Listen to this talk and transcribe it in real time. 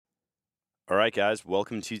All right, guys,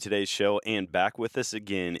 welcome to today's show. And back with us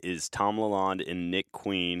again is Tom Lalonde and Nick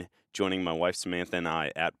Queen, joining my wife Samantha and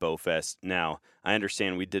I at BowFest. Now, I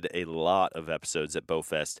understand we did a lot of episodes at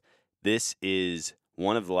BowFest. This is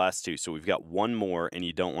one of the last two, so we've got one more, and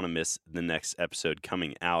you don't want to miss the next episode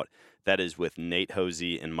coming out. That is with Nate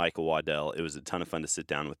Hosey and Michael Waddell. It was a ton of fun to sit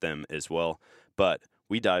down with them as well. But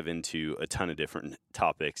we dive into a ton of different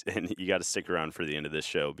topics, and you got to stick around for the end of this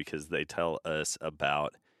show because they tell us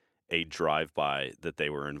about a drive-by that they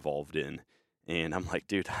were involved in. And I'm like,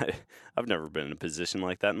 dude, I've never been in a position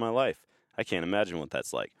like that in my life. I can't imagine what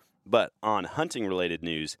that's like. But on hunting-related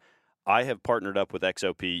news, I have partnered up with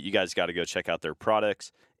XOP. You guys got to go check out their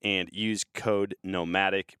products and use code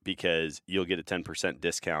Nomadic because you'll get a 10%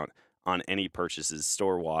 discount on any purchases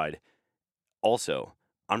store-wide. Also,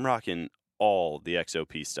 I'm rocking all the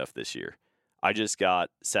XOP stuff this year. I just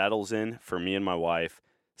got saddles in for me and my wife,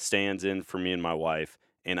 stands in for me and my wife,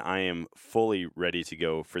 and I am fully ready to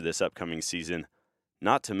go for this upcoming season.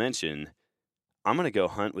 Not to mention, I'm going to go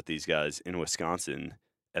hunt with these guys in Wisconsin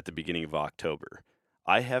at the beginning of October.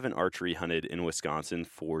 I haven't archery hunted in Wisconsin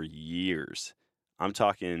for years. I'm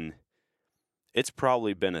talking, it's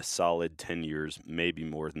probably been a solid 10 years, maybe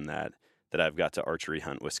more than that I've got to archery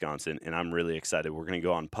hunt Wisconsin, and I'm really excited. We're going to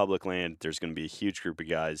go on public land. There's going to be a huge group of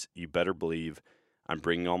guys. You better believe I'm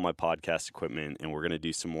bringing all my podcast equipment, and we're going to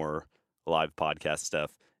do some more live podcast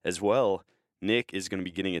stuff as well. Nick is going to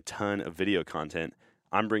be getting a ton of video content.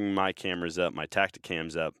 I'm bringing my cameras up, my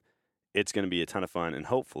Tacticams up. It's going to be a ton of fun, and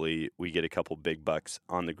hopefully we get a couple big bucks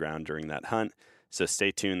on the ground during that hunt. So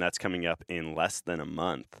stay tuned. That's coming up in less than a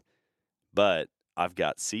month. But I've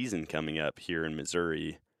got season coming up here in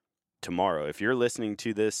Missouri tomorrow. If you're listening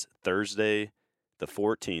to this Thursday, the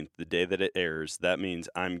 14th, the day that it airs, that means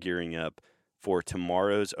I'm gearing up for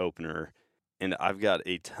tomorrow's opener. And I've got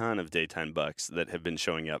a ton of daytime bucks that have been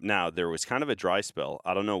showing up. Now, there was kind of a dry spell.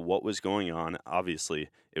 I don't know what was going on. Obviously,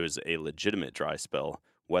 it was a legitimate dry spell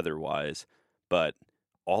weather-wise. But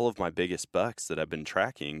all of my biggest bucks that I've been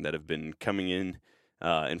tracking that have been coming in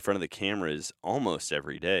front of the cameras almost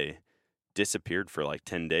every day disappeared for like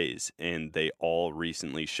 10 days. And they all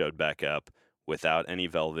recently showed back up without any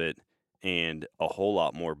velvet. And a whole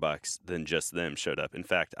lot more bucks than just them showed up. In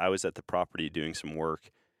fact, I was at the property doing some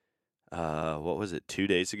work 2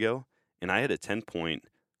 days ago, and I had a 10-point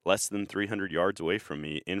less than 300 yards away from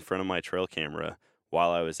me in front of my trail camera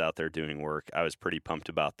while I was out there doing work. I was pretty pumped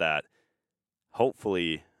about that.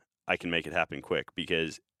 Hopefully, I can make it happen quick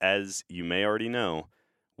because, as you may already know,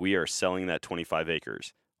 we are selling that 25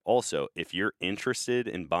 acres. Also, if you're interested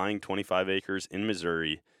in buying 25 acres in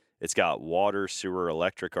Missouri, it's got water, sewer,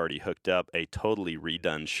 electric already hooked up, a totally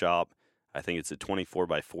redone shop. I think it's a 24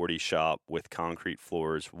 by 40 shop with concrete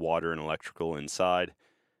floors, water, and electrical inside.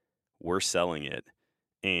 We're selling it.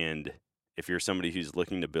 And if you're somebody who's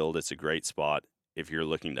looking to build, it's a great spot. If you're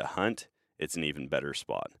looking to hunt, it's an even better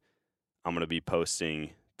spot. I'm going to be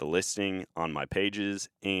posting the listing on my pages,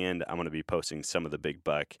 and I'm going to be posting some of the big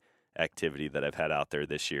buck activity that I've had out there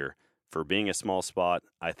this year. For being a small spot,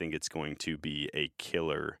 I think it's going to be a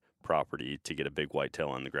killer property to get a big whitetail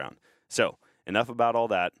on the ground. So, enough about all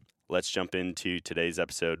that. Let's jump into today's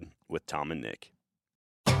episode with Tom and Nick.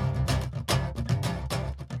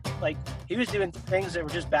 Like, he was doing things that were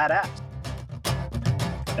just badass.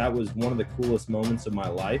 That was one of the coolest moments of my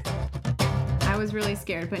life. I was really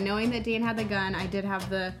scared, but knowing that Dan had the gun, I did have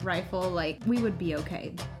the rifle, like, we would be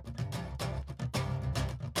okay.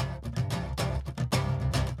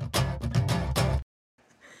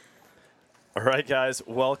 All right, guys,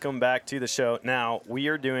 welcome back to the show. Now, we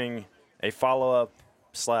are doing a follow-up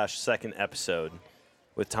 / second episode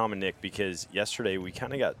with Tom and Nick because yesterday we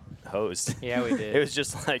kind of got hosed. Yeah, we did. It was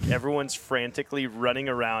just like everyone's frantically running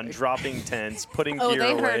around, dropping tents, putting gear away.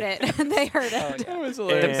 Oh, they heard it. They heard it. It was And-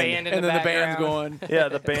 the band in and the then the background. band's going. Yeah,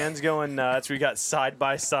 the band's going nuts. We got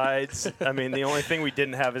side-by-sides. I mean, the only thing we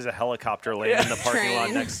didn't have is a helicopter land in the parking lot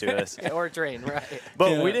Train. next to us. Or train, right?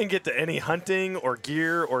 But Yeah. we didn't get to any hunting or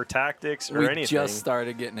gear or tactics or We anything. just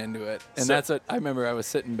started getting into it. And So- that's what I remember. I was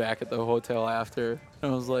sitting back at the hotel after,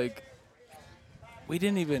 and I was like, we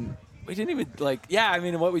didn't even like, yeah, I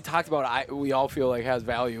mean, what we talked about, we all feel like has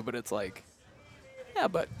value, but it's like, yeah,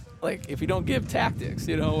 but like, if you don't give tactics,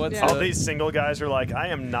 you know, what's All the- these single guys are like, I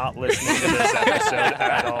am not listening to this episode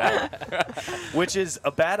at all. Which is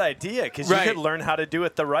a bad idea because you Right. could learn how to do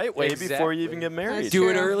it the right way before you even get married. That's do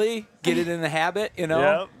it true. early, get it in the habit, you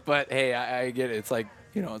know? Yep. But hey, I get it. It's like,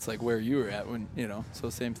 you know, it's like where you were at when, you know, so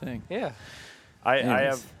same thing. Yeah. I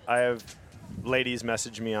Anyways. have ladies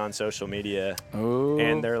message me on social media Oh,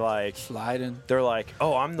 and they're like, sliding.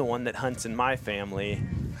 oh, I'm the one that hunts in my family.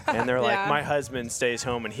 And they're like, Yeah. my husband stays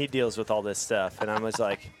home and he deals with all this stuff. And I was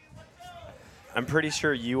like, I'm pretty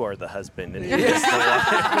sure you are the husband. And he is the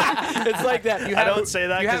wife. It's like that. I don't say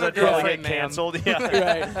that you because have I'd a probably girlfriend, get ma'am. canceled. Yeah.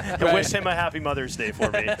 Right. I wish him a happy Mother's Day for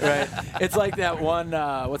me. Right. It's like that one.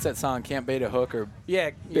 What's that song? Can't Bait a Hook or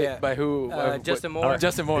Yeah, Bait yeah. by who? Justin what- Moore.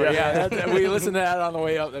 Justin Moore. Yeah. Yeah. We listened to that on the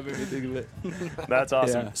way up. That made me think of it. That's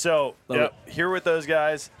awesome. Yeah. So, Love yep, here with those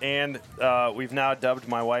guys, and we've now dubbed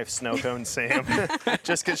my wife Snow Cone Sam,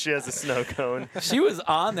 just because she has a snow cone. She was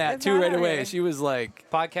on that It's too right on away. here. She was like,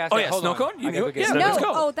 Podcast. Oh, yeah, hold snow on. cone? You I knew gotta it? get Yeah, some- no, No, let's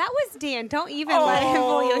go. oh, that was Dan. Don't even let him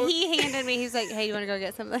fool you. He handed me. He's like, "Hey, you want to go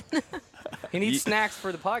get something?" He needs snacks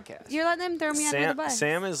for the podcast. You're letting them throw me under the Sam, bus.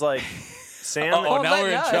 Sam is like, Sam. oh, Well, now letting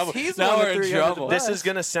we're in us. trouble. He's the Now one we're that in threw you under the trouble. bus. This is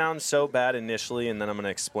gonna sound so bad initially, and then I'm gonna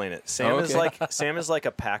explain it. Sam is Okay. like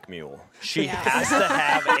a pack mule. She Yeah. has to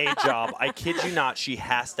have a job. I kid you not. She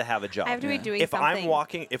has to have a job. I have to be doing if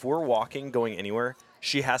something. if we're walking, going anywhere,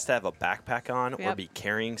 she has to have a backpack on or Yep. be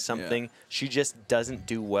carrying something. She just doesn't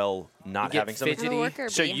do well not You get having something. fidgety. I'm a worker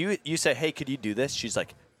So bee. you say, hey, could you do this? She's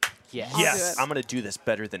like, Yes. do yes, it. I'm gonna do this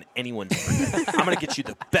better than anyone's ever done. I'm gonna get you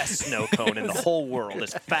the best snow cone in the whole world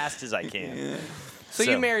as fast as I can. So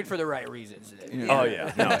you married for the right reasons. Oh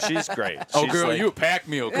yeah, no, she's great. Oh, She's girl, like, you a pack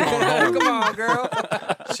mule. Come on home. Come on, girl.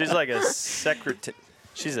 She's like a secretary.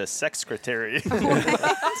 She's a secretary.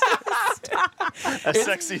 A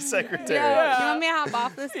sexy secretary. Yo, you want me to hop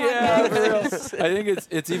off this podcast? Yeah, for real. I think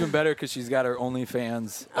it's even better because she's got her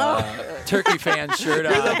OnlyFans turkey fan shirt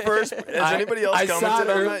on. You're the first. Has anybody else I saw commented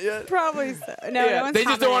on her- that yet? Probably so. No, Yeah, no one's they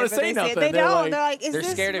just don't wanna commented, but say they nothing. They They're don't. like- They're like, is They're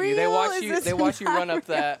this scared of real? you. They watch Is you. this They watch you run up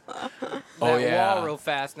that Oh, yeah. wall real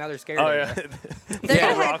fast. Now they're scared Oh of yeah, you. They're Yeah.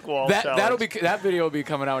 gonna have- rock wall That challenge. that video will be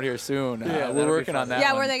coming out here soon. that'll We're be working fun. on that. Yeah,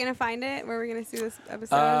 one. where are they gonna find it? Where are we gonna see this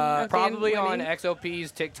episode? of Dan Probably on winning?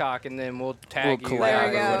 XOP's TikTok, and then we'll tag We'll you collab out or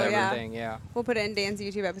or whatever. whatever Yeah. thing. Yeah. We'll put it in Dan's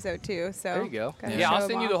YouTube episode too. So There you go. gotta Yeah, show I'll them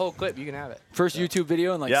send you off. the whole clip. You can have it. First YouTube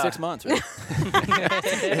video in like Yeah. 6 months. Right?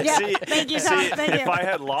 Yeah, See, thank you, Tom. see, Thank if you. I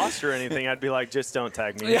had lost or anything, I'd be like, just don't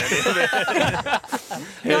tag me. Yeah. The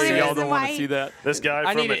only Hey, y'all reason don't want why- to see that. This guy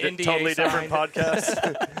I from need a an NDA totally different signed.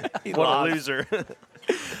 podcast. What a loser.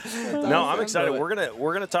 No, I'm excited.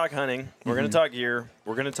 We're gonna talk hunting. We're gonna talk gear.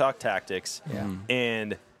 We're gonna talk tactics. Yeah.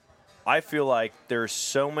 And I feel like there's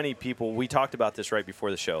so many people. We talked about this right before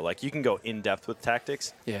the show. Like you can go in depth with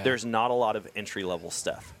tactics. Yeah. There's not a lot of entry level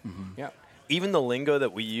stuff. Yeah. Even the lingo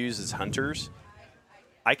that we use as hunters,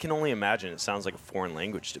 I can only imagine it sounds like a foreign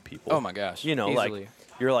language to people. Oh my gosh. You know, Easily. like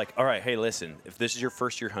you're like, all right, hey, listen, if this is your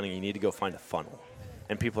first year hunting, you need to go find a funnel.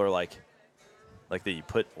 And people are like that you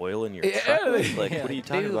put oil in your Yeah, truck with? Like, yeah. what are you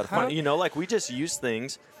talking Dude, about? huh? You know, like we just use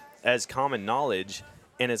things as common knowledge,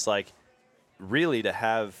 and it's like really to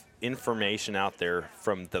have information out there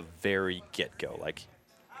from the very get-go. Like,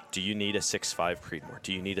 do you need a 6.5 Creedmoor?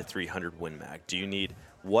 Do you need a 300 Win Mag? Do you need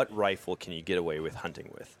what rifle can you get away with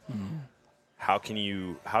hunting with? How can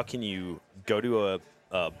you go to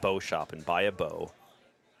a bow shop and buy a bow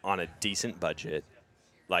on a decent budget?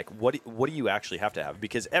 Like, what do you actually have to have?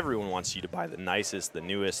 Because everyone wants you to buy the nicest, the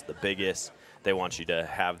newest, the biggest. They want you to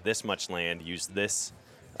have this much land, use this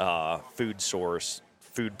food source,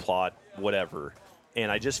 food plot, whatever.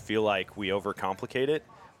 And I just feel like we overcomplicate it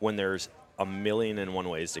when there's a million and one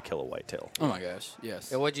ways to kill a whitetail. Oh my gosh. Yes.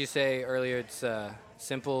 Yeah, what'd you say earlier? It's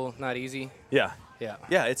simple, not easy. Yeah. Yeah.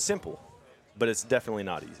 Yeah, it's simple, but it's definitely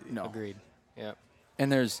not easy. No. Agreed. Yeah.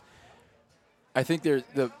 And I think there's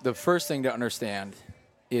the first thing to understand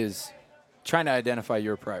is trying to identify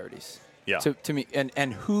your priorities. Yeah. To me,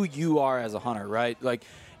 and who you are as a hunter, right? Like,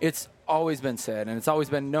 it's always been said, and it's always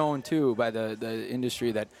been known too by the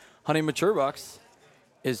industry that hunting mature bucks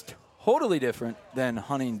is totally different than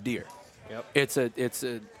hunting deer. Yep. It's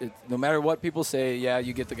no matter what people say. Yeah,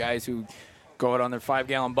 you get the guys who go out on their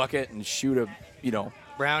 5-gallon bucket and shoot a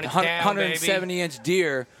Brown it down, 170-inch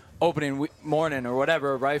deer opening morning or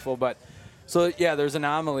whatever, a rifle. But so yeah, there's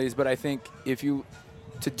anomalies. But I think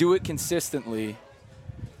to do it consistently,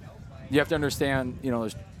 you have to understand.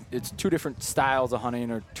 It's two different styles of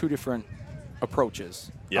hunting or two different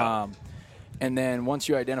approaches. Yeah. And then once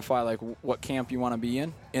you identify like what camp you want to be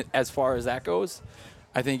in, as far as that goes,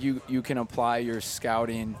 I think you can apply your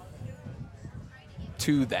scouting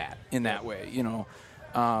to that in that way.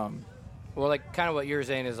 Well, like kind of what you're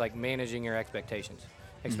saying is like managing your expectations,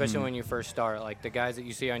 especially when you first start. Like the guys that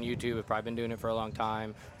you see on YouTube have probably been doing it for a long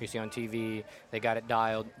time. You see on TV, they got it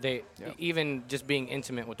dialed. Even just being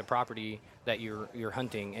intimate with the property that you're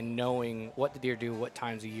hunting and knowing what the deer do, what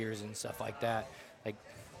times of years and stuff like that. Like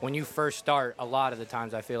when you first start, a lot of the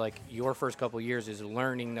times I feel like your first couple of years is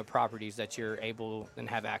learning the properties that you're able and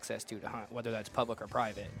have access to hunt, whether that's public or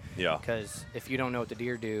private. Yeah. Because if you don't know what the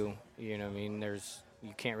deer do, you know what I mean,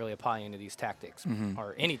 you can't really apply any of these tactics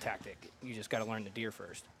or any tactic. You just got to learn the deer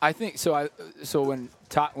first. I think so. So when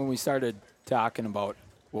we started talking about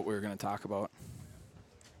what we were going to talk about,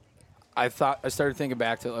 I started thinking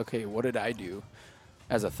back to, okay, what did I do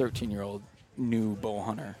as a 13-year-old new bow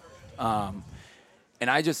hunter? And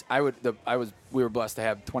we were blessed to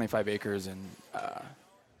have 25 acres in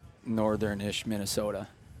northern-ish Minnesota,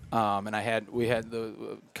 and we had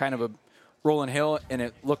the kind of a rolling hill, and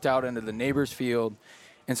it looked out into the neighbor's field,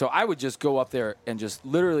 and so I would just go up there and just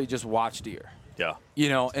literally just watch deer. Yeah.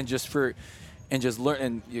 And just learn,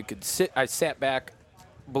 and you could sit. I sat back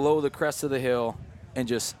below the crest of the hill and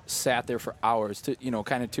just sat there for hours to,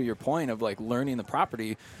 kind of to your point of like learning the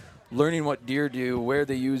property, learning what deer do, where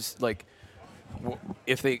they use, like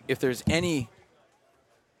if there's any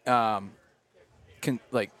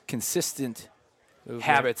consistent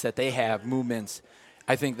habits that they have, movements.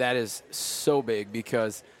 I think that is so big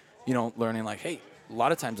because, learning like, hey, a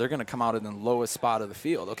lot of times they're going to come out in the lowest spot of the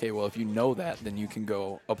field. Okay, well, if you know that, then you can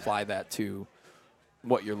go apply that to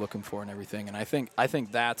what you're looking for and everything. And I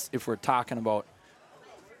think that's, if we're talking about,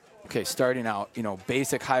 okay, starting out,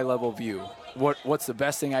 basic high-level view, what's the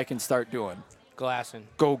best thing I can start doing? Glassing.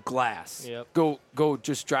 Go glass. Yep. Go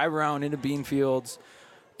just drive around into bean fields.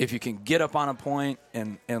 If you can get up on a point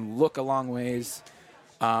and look a long ways,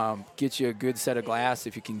 get you a good set of glass.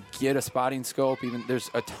 If you can get a spotting scope, there's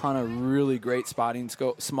a ton of really great spotting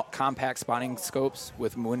compact spotting scopes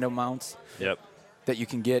with window mounts. Yep. That you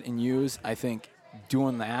can get and use. I think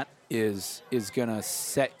doing that is gonna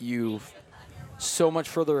set you so much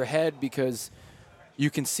further ahead because you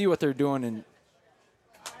can see what they're doing in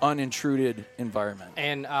unintruded environment.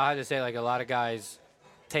 And I have to say, like, a lot of guys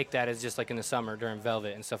take that as just like in the summer during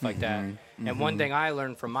velvet and stuff like that. And one thing I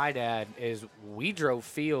learned from my dad is we drove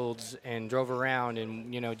fields and drove around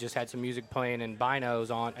and, just had some music playing and binos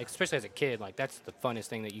on, especially as a kid. Like, that's the funnest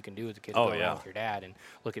thing that you can do as a kid. Go around with your dad and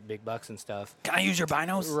look at big bucks and stuff. Can I use your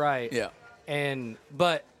binos? Right. Yeah.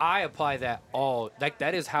 But I apply that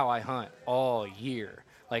that is how I hunt all year.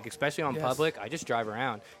 Like, especially on public, I just drive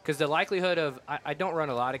around. Because the likelihood of, I don't run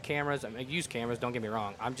a lot of cameras. I use cameras, don't get me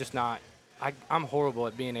wrong. I'm just not, I'm horrible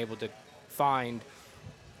at being able to find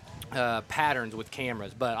patterns with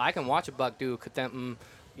cameras. But I can watch a buck do a kathempum,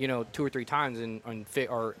 2 or 3 times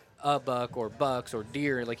or a buck or bucks or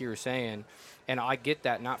deer, like you were saying. And I get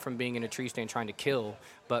that not from being in a tree stand trying to kill,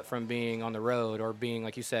 but from being on the road or being,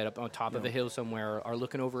 like you said, up on top of a hill somewhere or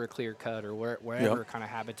looking over a clear cut or wherever kind of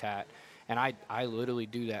habitat. And I literally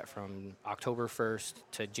do that from October 1st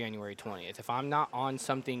to January 20th. If I'm not on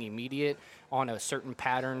something immediate, on a certain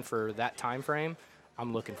pattern for that time frame,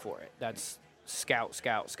 I'm looking for it. That's scout.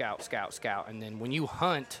 And then when you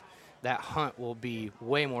hunt, that hunt will be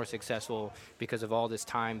way more successful because of all this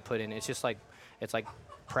time put in. It's like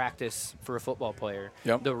practice for a football player.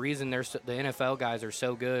 Yep. The reason the NFL guys are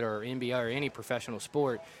so good, or NBA or any professional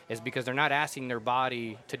sport, is because they're not asking their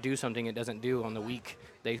body to do something it doesn't do on the week.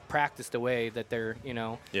 They practice the way that they're,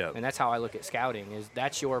 and that's how I look at scouting, is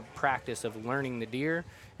that's your practice of learning the deer,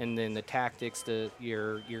 and then the tactics,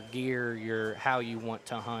 your gear, your how you want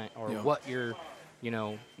to hunt, or what your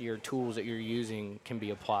tools that you're using can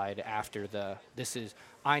be applied after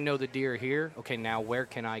I know the deer here. Okay, now where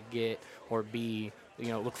can I get or be,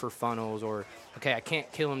 look for funnels, or, okay, I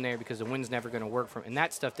can't kill him there because the wind's never going to work for him. And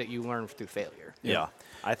that's stuff that you learn through failure. Yeah.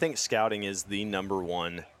 I think scouting is the number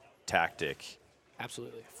one tactic.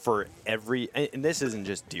 Absolutely. For and this isn't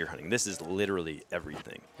just deer hunting. This is literally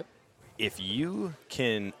everything. Yep. If you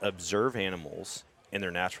can observe animals in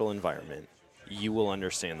their natural environment, you will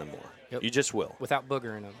understand them more. Yep. You just will. Without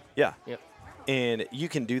boogering them. Yeah. Yep. And you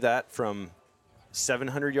can do that from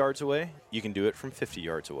 700 yards away. You can do it from 50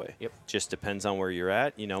 yards away. Yep. Just depends on where you're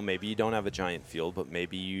at. Maybe you don't have a giant field, but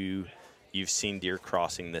maybe you've seen deer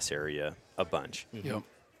crossing this area a bunch. Mm-hmm. Yep.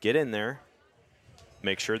 Get in there.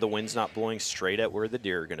 Make sure the wind's not blowing straight at where the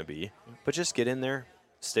deer are going to be. But just get in there,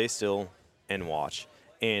 stay still, and watch.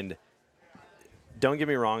 And don't get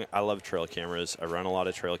me wrong, I love trail cameras. I run a lot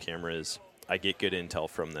of trail cameras. I get good intel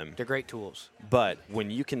from them. They're great tools. But when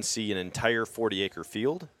you can see an entire 40-acre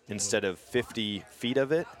field instead of 50 feet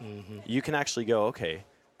of it, you can actually go, okay,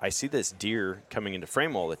 I see this deer coming into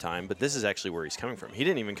frame all the time, but this is actually where he's coming from. He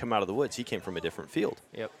didn't even come out of the woods. He came from a different field.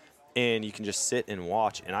 Yep. And you can just sit and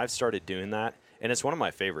watch. And I've started doing that. And it's one of my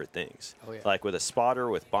favorite things. Oh, yeah. Like with a spotter,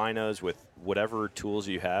 with binos, with whatever tools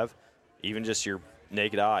you have, even just your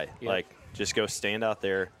naked eye. Yep. Like, just go stand out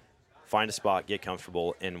there, find a spot, get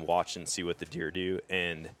comfortable, and watch and see what the deer do.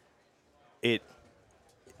 And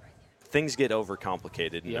things get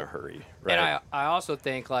overcomplicated in a hurry, right? And I also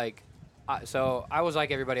think, like, so I was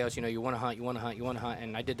like everybody else, you want to hunt, you want to hunt, you want to hunt,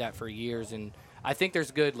 and I did that for years. And I think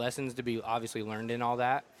there's good lessons to be obviously learned in all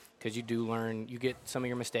that, because you do learn, you get some of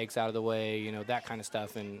your mistakes out of the way, that kind of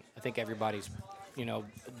stuff. And I think everybody's,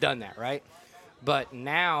 done that, right? But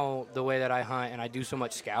now the way that I hunt and I do so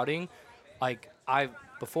much scouting, like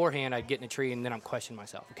beforehand I'd get in a tree and then I'm questioning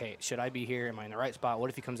myself. Okay, should I be here? Am I in the right spot? What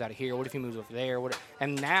if he comes out of here? What if he moves over there?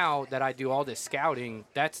 And now that I do all this scouting,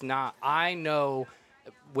 I know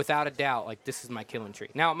without a doubt, like, this is my killing tree.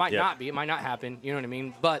 Now, it might not be. It might not happen. You know what I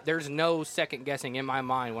mean? But there's no second guessing in my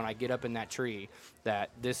mind when I get up in that tree that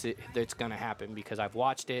that's going to happen, because I've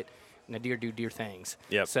watched it, and the deer do deer things.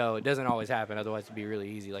 Yep. So it doesn't always happen. Otherwise, it'd be really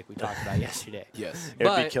easy, like we talked about yesterday. Yes. It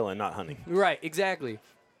would be killing, not hunting. Right, exactly.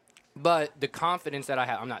 But the confidence that I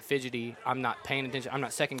have, I'm not fidgety. I'm not paying attention. I'm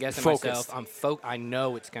not second guessing myself. I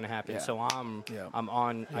know it's going to happen. Yeah. So I'm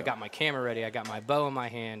on. Yeah. I got my camera ready. I got my bow in my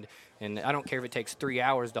hand, and I don't care if it takes 3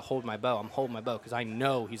 hours to hold my bow. I'm holding my bow because I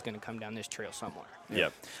know he's going to come down this trail somewhere.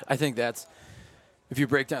 Yep. I think that's if you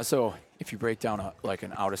break down like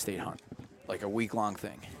an out-of-state hunt, like a week-long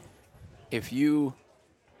thing. If you,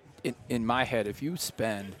 in my head, if you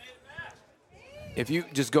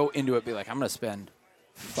just go into it, be like, I'm going to spend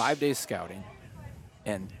 5 days scouting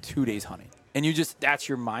and 2 days hunting, and that's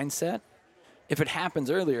your mindset. If it happens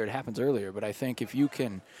earlier, it happens earlier. But I think if you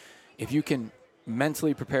can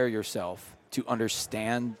mentally prepare yourself to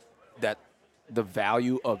understand that the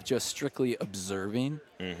value of just strictly observing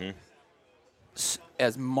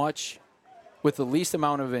as much with the least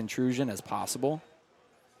amount of intrusion as possible,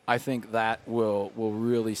 I think that will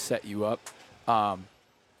really set you up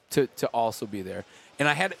to also be there. And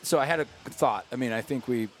I had a thought. I mean, I think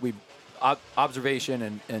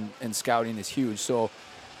observation and scouting is huge. So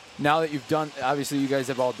now that you've done, obviously you guys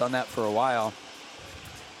have all done that for a while.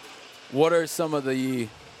 What are some of the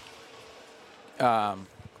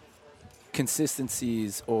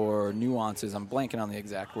consistencies or nuances? I'm blanking on the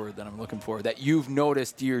exact word that I'm looking for, that you've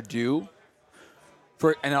noticed deer do.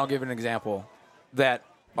 And I'll give an example that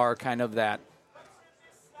are kind of that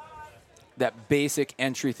basic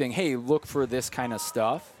entry thing. Hey, look for this kind of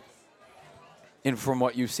stuff. And from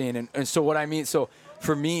what you've seen, and so what I mean, so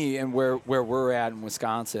for me and where we're at in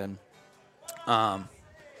Wisconsin, on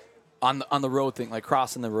the road thing, like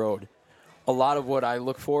crossing the road, a lot of what I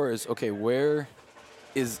look for is, okay, where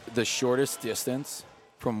is the shortest distance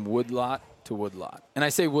from woodlot to woodlot? And I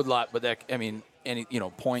say woodlot, but that, I mean, any,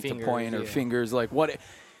 point to point or fingers, like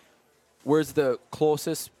where's the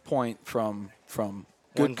closest point from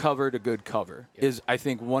good cover to good cover is, I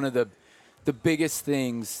think, one of the biggest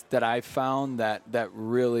things that I've found that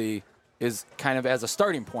really is kind of as a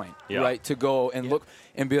starting point, right, to go and look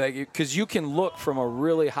and be like, because you can look from a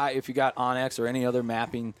really high, if you got Onyx or any other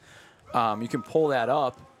mapping, you can pull that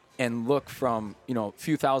up and look from, a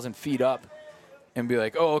few thousand feet up and be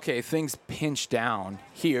like, oh, okay, things pinch down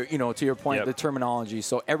here, to your point, the terminology.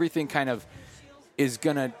 So everything kind of is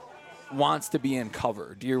wants to be in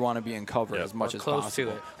cover. Deer want to be in cover as much as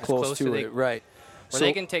possible. Close to it, right. Where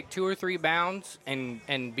they can take 2 or 3 bounds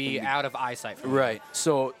and be out of eyesight from right.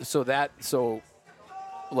 So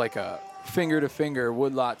like a finger to finger,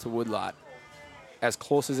 woodlot to woodlot, as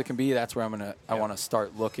close as it can be, that's where I want to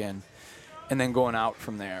start looking, and then going out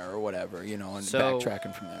from there or whatever, and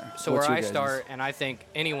backtracking from there. So where I start, and I think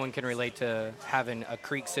anyone can relate to having a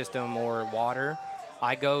creek system or water,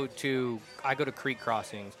 I go to creek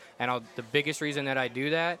crossings, and the biggest reason that I do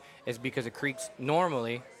that is because a creek's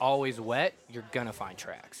normally always wet. You're gonna find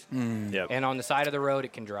tracks, and on the side of the road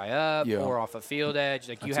it can dry up, or off a field edge.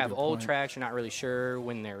 Like, you have old tracks, you're not really sure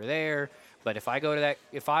when they were there. But if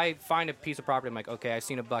I find a piece of property, I'm like, okay, I've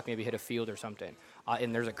seen a buck maybe hit a field or something,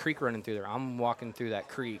 and there's a creek running through there. I'm walking through that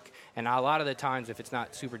creek, and a lot of the times, if it's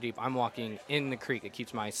not super deep, I'm walking in the creek. It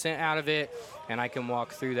keeps my scent out of it, and I can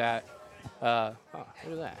walk through that. What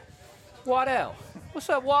is that? Waddell. What's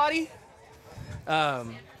up, Waddy?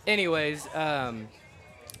 Anyways,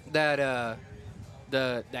 that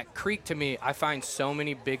creek, to me, I find so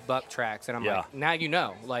many big buck tracks, and I'm like,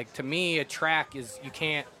 now like, to me, a track is, you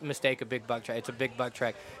can't mistake a big buck track. It's a big buck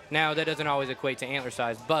track. Now, that doesn't always equate to antler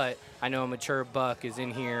size, but I know a mature buck is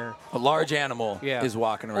in here. A large animal is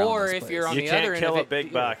walking around. Or this if place. you're on you the can't other end kill of a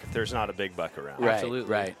big buck if there's not a big buck around. Right,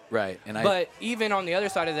 absolutely. Right. But even on the other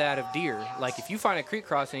side of that of deer, like, if you find a creek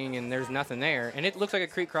crossing and there's nothing there, and it looks like a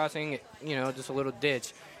creek crossing, just a little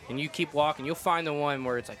ditch, and you keep walking, you'll find the one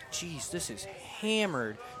where it's like, geez, this is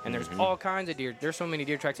hammered, and there's all kinds of deer. There's so many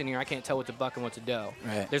deer tracks in here, I can't tell what's a buck and what's a doe.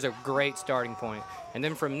 Right. There's a great starting point. And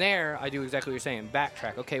then from there, I do exactly what you're saying.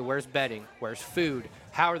 Backtrack. Okay, where's bedding? Where's food?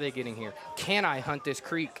 How are they getting here? Can I hunt this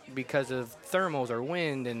creek because of thermals or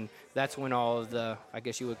wind? And that's when all of the, I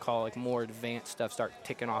guess you would call like more advanced stuff start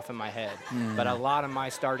ticking off in my head. But a lot of my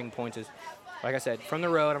starting points is, like I said, from the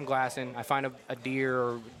road, I'm glassing. I find a deer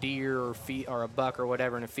or a buck or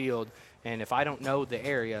whatever in a field. And if I don't know the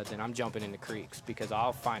area, then I'm jumping into creeks because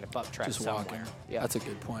I'll find a buck track Just somewhere. walking. Yeah. That's a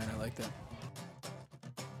good point. I like that.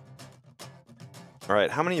 All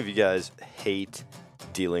right, how many of you guys hate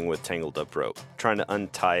dealing with tangled up rope? Trying to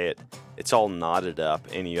untie it, it's all knotted up,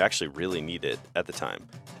 and you actually really need it at the time.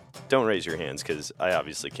 Don't raise your hands because I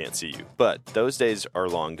obviously can't see you, but those days are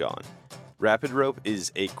long gone. Rapid Rope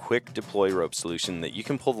is a quick deploy rope solution that you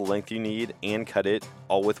can pull the length you need and cut it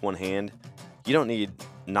all with one hand. You don't need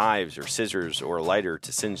knives or scissors or a lighter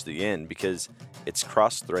to singe the end because it's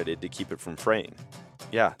cross-threaded to keep it from fraying.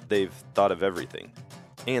 Yeah, they've thought of everything.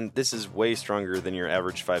 And this is way stronger than your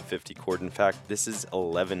average 550 cord. In fact, this is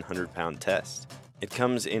 1,100 pound test. It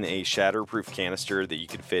comes in a shatterproof canister that you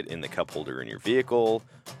can fit in the cup holder in your vehicle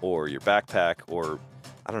or your backpack, or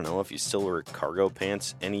I don't know, if you still wear cargo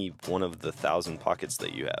pants, any one of the 1,000 pockets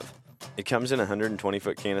that you have. It comes in a 120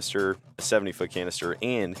 foot canister, a 70 foot canister,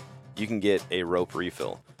 and you can get a rope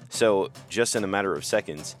refill. So just in a matter of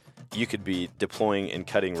seconds, you could be deploying and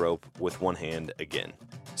cutting rope with one hand again.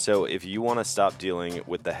 So if you want to stop dealing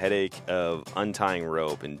with the headache of untying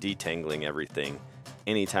rope and detangling everything,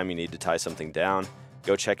 anytime you need to tie something down,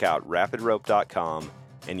 go check out rapidrope.com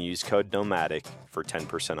and use code NOMADIC for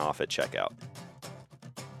 10% off at checkout.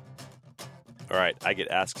 All right, I get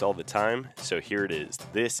asked all the time, so here it is.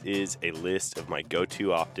 This is a list of my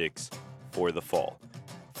go-to optics for the fall.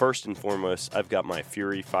 First and foremost, I've got my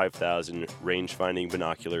Fury 5000 range-finding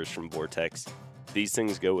binoculars from Vortex. These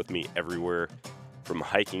things go with me everywhere, from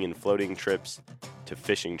hiking and floating trips to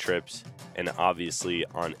fishing trips, and obviously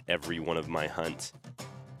on every one of my hunts.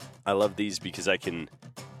 I love these because I can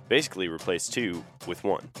basically replace two with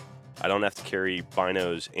one. I don't have to carry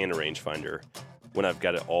binos and a rangefinder when I've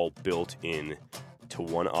got it all built in to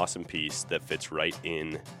one awesome piece that fits right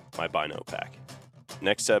in my bino pack.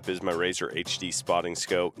 Next up is my Razor HD spotting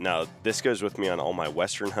scope. Now, this goes with me on all my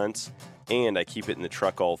western hunts, and I keep it in the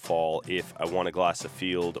truck all fall if I want to glass a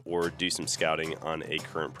field or do some scouting on a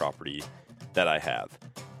current property that I have.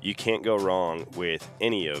 You can't go wrong with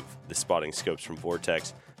any of the spotting scopes from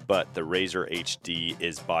Vortex, but the Razor HD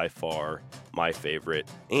is by far my favorite,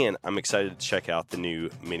 and I'm excited to check out the new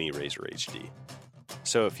Mini Razor HD.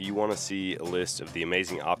 So if you want to see a list of the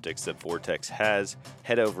amazing optics that Vortex has,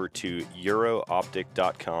 head over to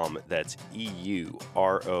eurooptic.com. That's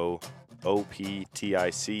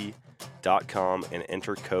EUROOPTIC.com and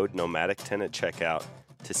enter code NOMADIC10 at checkout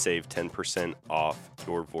to save 10% off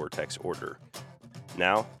your Vortex order.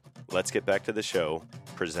 Now, let's get back to the show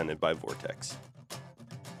presented by Vortex.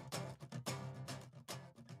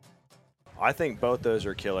 I think both those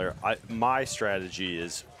are killer. My strategy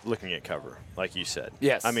is looking at cover, like you said.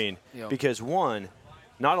 Yes. I mean, Yep. because one,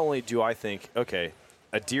 not only do I think, okay,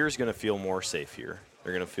 a deer is going to feel more safe here.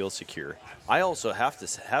 They're going to feel secure. I also have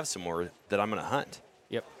to have somewhere that I'm going to hunt.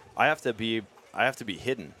 Yep. I have to be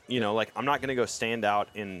hidden. You know, like I'm not going to go stand out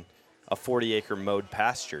in a 40-acre mowed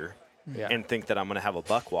pasture Yeah. and think that I'm going to have a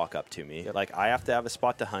buck walk up to me. Yep. Like I have to have a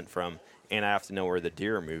spot to hunt from, and I have to know where the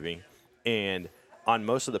deer are moving. And on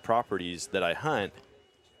most of the properties that I hunt,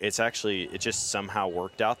 it just somehow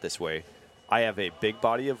worked out this way. I have a big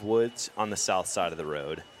body of woods on the south side of the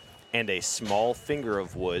road and a small finger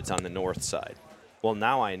of woods on the north side. Well,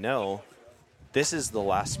 now I know this is the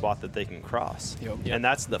last spot that they can cross. Yep. And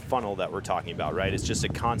that's the funnel that we're talking about, right? It's just a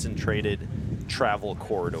concentrated travel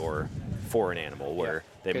corridor for an animal where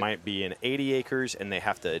they Good. might be in 80 acres and they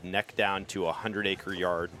have to neck down to a 100-acre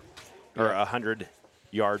yard or a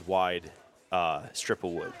 100-yard wide strip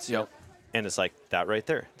of woods. Yep. And it's like that right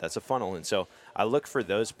there. That's a funnel. And so I look for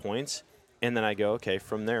those points, and then I go, okay,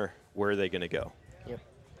 from there, where are they going to go? Yep.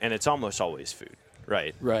 And it's almost always food,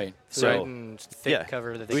 right? Right. So, Right, and thick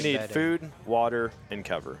cover that they we can need bed in. food, water, and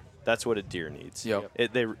cover. That's what a deer needs. Yep.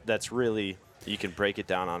 That's really, you can break it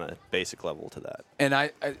down on a basic level to that. And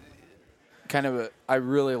I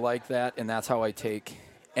really like that, and that's how I take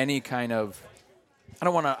any kind of, I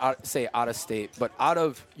don't want to say out of state, but out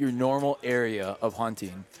of your normal area of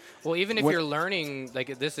hunting. Well, even if When- you're learning,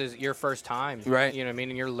 like this is your first time, Right. You know what I mean?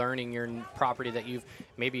 And you're learning your property that you've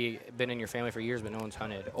maybe been in your family for years, but no one's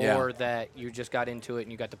hunted. Yeah. Or that you just got into it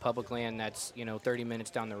and you got the public land that's, 30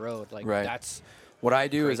 minutes down the road. Like Right. that's What I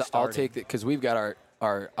do Great is I'll starting. take it, because we've got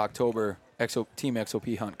our October Team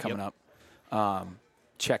XOP hunt coming Yep. up.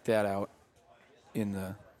 Check that out in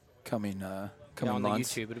the coming Yeah, coming on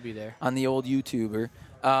months. the YouTube, it'll be there. On the old YouTuber.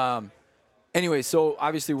 Anyway, so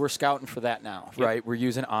obviously we're scouting for that now, right? We're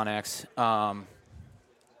using Onyx.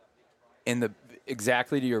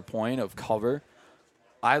 Exactly to your point of cover,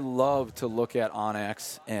 I love to look at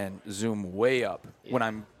Onyx and zoom way up when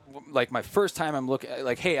I'm like my first time I'm looking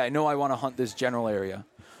like, hey, I know I want to hunt this general area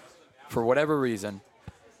for whatever reason.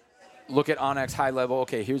 Look at Onyx high level.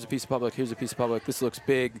 Okay, here's a piece of public. Here's a piece of public. This looks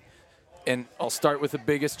big, and I'll start with the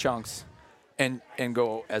biggest chunks. And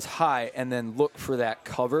go as high, and then look for that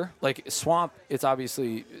cover. Like swamp, it's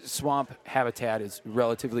obviously swamp habitat is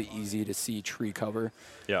relatively easy to see tree cover.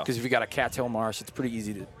 Yeah. Because if you got a cattail marsh, it's pretty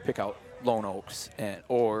easy to pick out lone oaks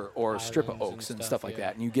or a strip of Islands oaks and and stuff, stuff like yeah.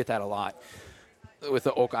 that, and you get that a lot with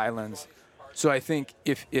the oak islands. So I think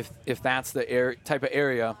if that's the type of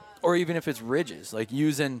area, or even if it's ridges, like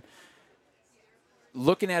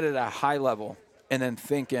looking at it at a high level, and then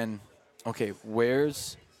thinking, okay,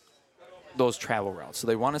 where's those travel routes? So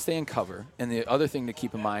they want to stay in cover. And the other thing to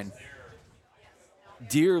keep in mind,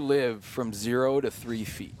 deer live from 0 to 3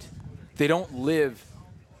 feet. They don't live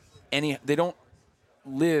any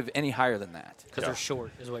higher than that. Because they're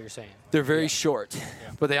short, is what you're saying. They're very short,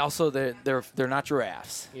 but they also they're not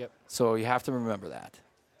giraffes. Yep. So you have to remember that.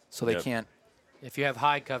 So they Yep. can't. If you have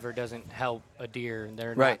high cover, it doesn't help a deer.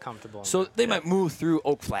 They're Right. not comfortable. in So that. they might move through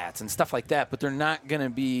oak flats and stuff like that, but they're not going to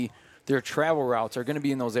be. Their travel routes are going to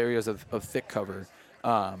be in those areas of thick cover.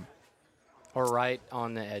 Or right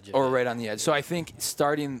on the edge of Or it. right on the edge. So I think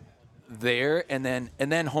starting there and then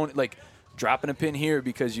dropping a pin here,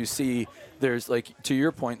 because you see there's, like, to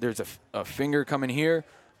your point, there's a finger coming here,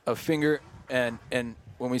 a finger, and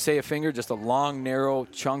when we say a finger, just a long narrow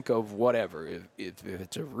chunk of whatever. If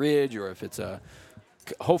it's a ridge, or if it's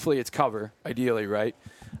hopefully it's cover, ideally, right?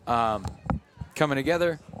 Coming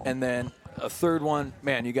together, and then a third one.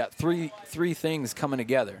 Man, you got three things coming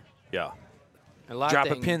together. Yeah. A lot of Drop a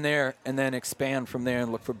things- pin there, and then expand from there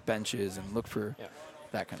and look for benches and look for Yeah.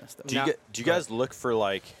 that kind of stuff. Do you guys look for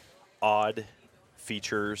like odd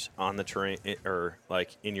features on the terrain or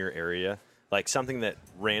like in your area? Like something that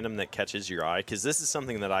random that catches your eye? Because this is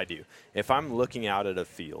something that I do. If I'm looking out at a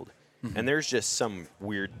field and there's just some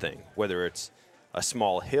weird thing, whether it's a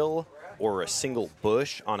small hill or a single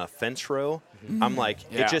bush on a fence row, I'm like,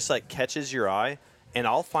 Yeah. it just like catches your eye, and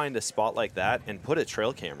I'll find a spot like that and put a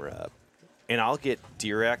trail camera up, and I'll get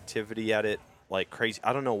deer activity at it like crazy.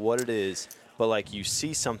 I don't know what it is, but like you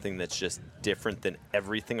see something that's just different than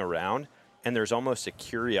everything around, and there's almost a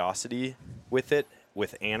curiosity with it,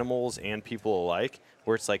 with animals and people alike,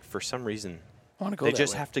 where it's like for some reason I want to go. they that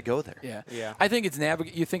just way. have to go there. Yeah. Yeah. I think it's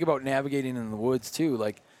you think about navigating in the woods too,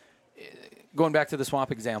 like going back to the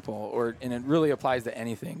swamp example, and it really applies to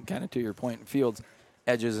anything, kind of to your point, fields,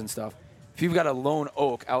 edges and stuff. If you've got a lone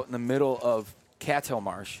oak out in the middle of cattail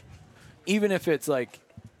marsh, even if it's like,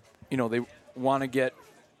 they want to get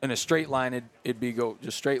in a straight line, it'd be go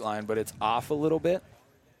just straight line, but it's off a little bit.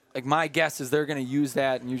 Like my guess is they're going to use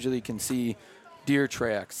that, and usually can see deer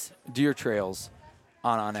trails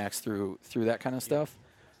on Onyx through that kind of stuff.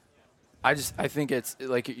 I think it's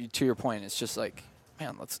like, to your point, it's just like,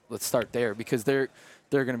 man, let's start there, because they're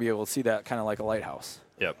going to be able to see that kind of like a lighthouse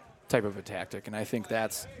Yep. type of a tactic, and I think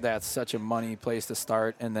that's such a money place to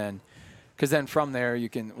start, and then because then from there you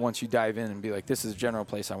can, once you dive in and be like, this is a general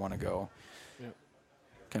place I want to go, Yep.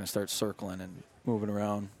 kind of start circling and moving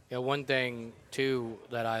around. Yeah, one thing, too,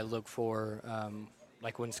 that I look for,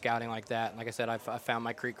 like when scouting like that, like I said, I found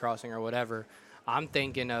my creek crossing or whatever, I'm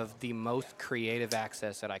thinking of the most creative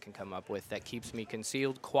access that I can come up with that keeps me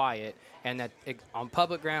concealed, quiet, and that on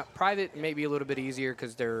public ground, private may be a little bit easier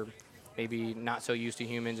because they're maybe not so used to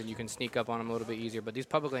humans and you can sneak up on them a little bit easier. But these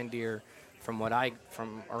public land deer, from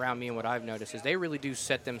around me and what I've noticed, is they really do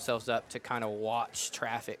set themselves up to kind of watch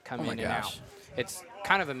traffic come Oh my in and gosh. out. It's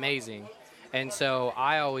kind of amazing. And so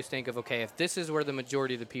I always think of, okay, if this is where the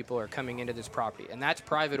majority of the people are coming into this property, and that's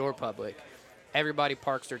private or public, everybody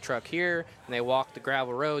parks their truck here, and they walk the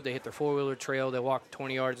gravel road, they hit their four-wheeler trail, they walk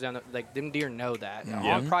 20 yards down, like, them deer know that.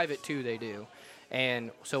 Yeah. On private, too, they do.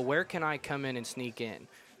 And so where can I come in and sneak in?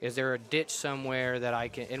 Is there a ditch somewhere that I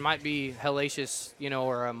can – it might be hellacious,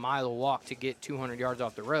 or a mile walk to get 200 yards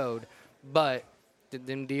off the road, but –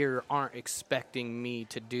 them deer aren't expecting me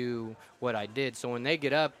to do what I did. So when they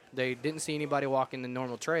get up, they didn't see anybody walking the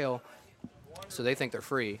normal trail, so they think they're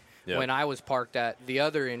free. Yeah. when I was parked at the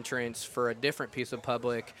other entrance for a different piece of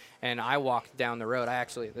public, and I walked down the road.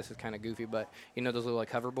 This is kind of goofy, but you know those little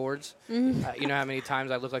like hoverboards? You know how many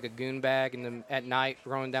times I look like a goon bag at night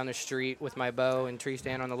rolling down the street with my bow and tree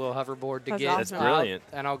stand on the little hoverboard to That's get awesome. That's out, brilliant.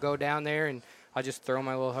 and I'll go down there and I'll just throw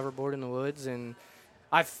my little hoverboard in the woods, and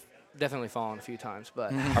I've definitely fallen a few times,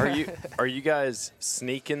 but Are you guys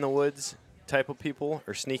sneak in the woods type of people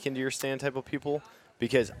or sneak into your stand type of people?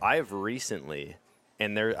 Because I've recently,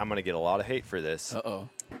 and I'm going to get a lot of hate for this. Uh-oh.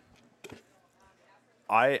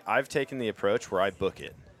 I've taken the approach where I book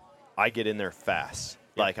it. I get in there fast.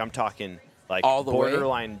 Like I'm talking like All the way?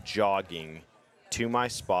 borderline jogging to my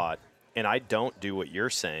spot, and I don't do what you're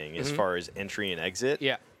saying as far as entry and exit.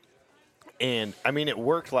 yeah. And I mean, it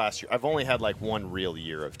worked last year. I've only had like one real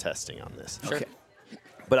year of testing on this. Okay.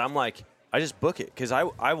 But I'm like, I just book it because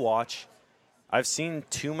I watch. I've seen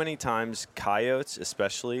too many times coyotes,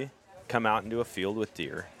 especially, come out into a field with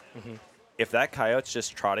deer. If that coyote's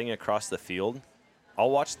just trotting across the field, I'll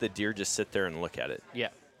watch the deer just sit there and look at it. Yeah.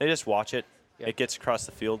 They just watch it. Yep. It gets across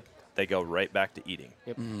the field. They go right back to eating.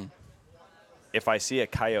 Yep. If I see a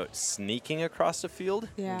coyote sneaking across the field,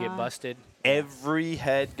 Yeah. Get busted. every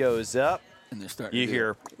head goes up. And they're starting You to do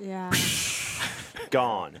hear Yeah.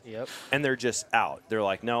 gone. Yep. And they're just out. They're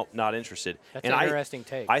like, nope, not interested. That's and an interesting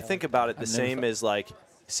take. I think about it the I've never same thought- as like,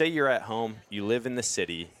 say you're at home, you live in the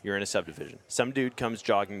city, you're in a subdivision. Some dude comes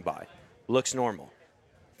jogging by, looks normal.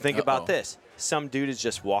 Think about Uh-oh. this. Some dude is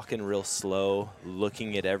just walking real slow,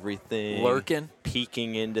 looking at everything, Lurking.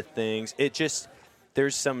 peeking into things. It just,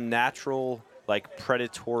 there's some natural, like,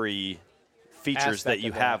 predatory features that Aspect you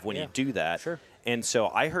of have that, when yeah. you do that. Sure. And so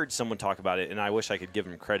I heard someone talk about it, and I wish I could give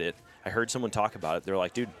them credit. I heard someone talk about it. They're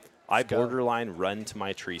like, dude, I go. borderline run to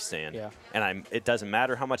my tree stand. Yeah. And it doesn't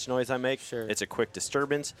matter how much noise I make. Sure. It's a quick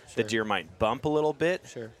disturbance. The Sure. deer might bump a little bit.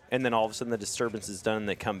 Sure. And then all of a sudden the disturbance is done and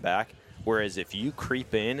they come back. Whereas if you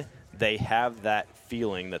creep in, they have that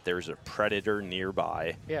feeling that there's a predator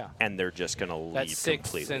nearby. Yeah. And they're just going to leave That sixth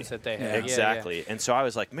completely. sense that they have. Yeah. Yeah, yeah. Exactly. And so I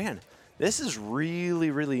was like, man, this is really,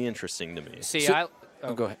 really interesting to me. See, So-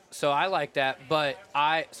 go ahead. So I like that, but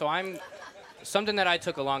I'm something that I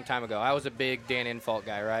took a long time ago. I was a big Dan Infalt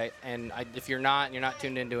guy, right? And if you're not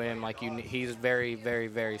tuned into him, like he's very, very,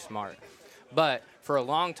 very smart. But for a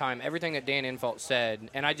long time, everything that Dan Infalt said,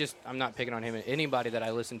 and I'm not picking on him. Anybody that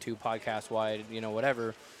I listen to podcast wide,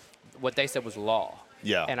 whatever, what they said was law.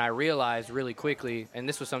 Yeah. And I realized really quickly, and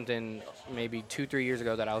this was something maybe 2-3 years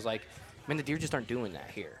ago, that I was like, man, the deer just aren't doing that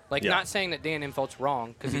here. Like, Yeah. not saying that Dan Infalt's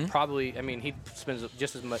wrong, because he probably, he spends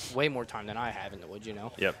just as much, way more time than I have in the woods,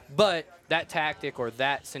 Yep. But that tactic or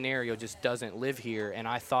that scenario just doesn't live here, and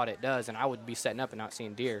I thought it does, and I would be setting up and not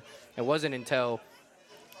seeing deer. It wasn't until,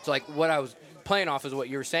 so like what I was playing off is what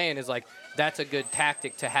you were saying is like, that's a good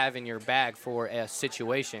tactic to have in your bag for a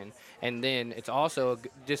situation. And then it's also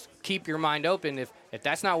just keep your mind open. If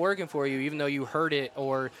that's not working for you, even though you heard it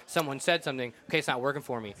or someone said something, okay, it's not working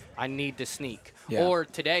for me. I need to sneak. Yeah. Or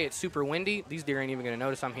today it's super windy. These deer ain't even going to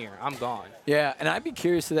notice I'm here. I'm gone. Yeah, and I'd be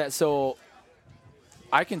curious to that. So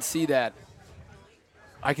I can see that.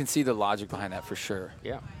 I can see the logic behind that for sure.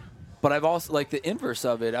 Yeah. But I've also, like the inverse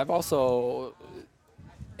of it, I've also,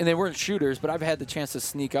 and they weren't shooters, but I've had the chance to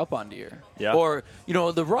sneak up on deer. Yeah. Or,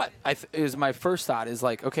 the rut is my first thought is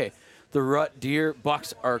like, okay, the rut deer,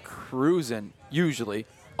 bucks are cruising usually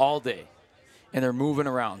all day, and they're moving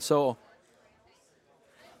around. So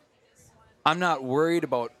I'm not worried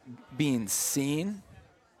about being seen,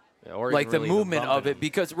 Or like even the really even movement of bumping it,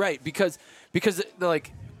 because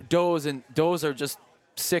like does are just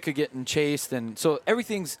sick of getting chased, and so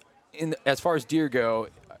everything's as far as deer go,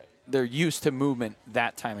 they're used to movement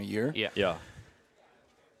that time of year. Yeah. Yeah.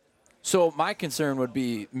 So my concern would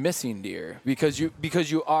be missing deer because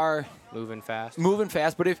you are Moving fast. moving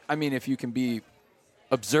fast. But if you can be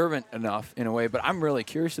observant enough in a way, but I'm really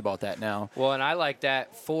curious about that now. Well, and I like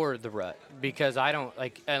that for the rut because I don't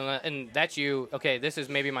like, and that's you. Okay, this is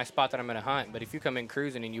maybe my spot that I'm going to hunt. But if you come in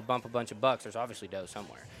cruising and you bump a bunch of bucks, there's obviously doe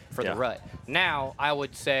somewhere for Yeah. the rut. Now, I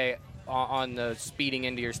would say on the speeding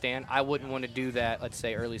into your stand, I wouldn't want to do that. Let's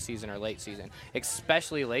say early season or late season,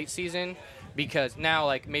 especially late season. Because now,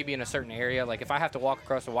 like, maybe in a certain area, like, if I have to walk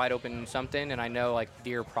across a wide open something and I know, like,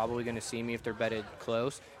 deer are probably going to see me if they're bedded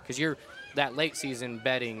close. Because that late season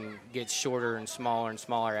bedding gets shorter and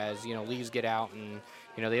smaller as, leaves get out and,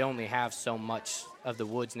 they only have so much of the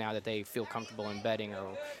woods now that they feel comfortable in bedding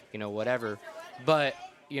or, whatever. But,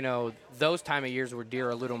 those time of years where deer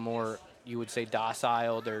are a little more, you would say,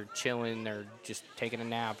 docile, they're chilling, they're just taking a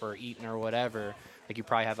nap or eating or whatever. Like you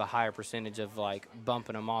probably have a higher percentage of like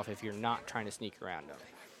bumping them off if you're not trying to sneak around them.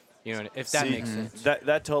 You know, if that makes sense.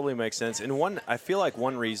 That totally makes sense. And I feel like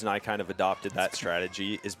one reason I kind of adopted that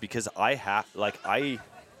strategy is because I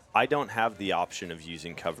don't have the option of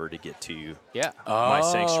using cover to get to my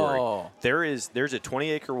sanctuary. There's a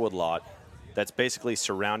 20-acre woodlot that's basically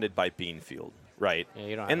surrounded by bean field, right? Yeah,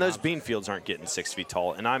 you don't and have those bean fields aren't getting 6 feet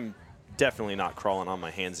tall, and I'm definitely not crawling on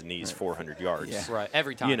my hands and knees 400 yards. Yeah. Right,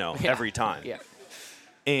 every time. You know, every time. Yeah.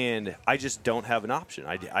 And I just don't have an option.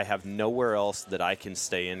 I have nowhere else that I can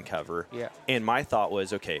stay in cover. Yeah. And my thought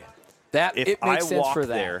was, okay, That if it makes I sense walk for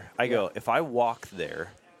that. there, if I walk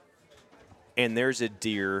there and there's a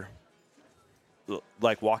deer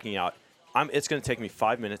like walking out, it's going to take me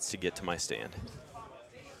 5 minutes to get to my stand.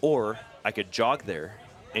 Or I could jog there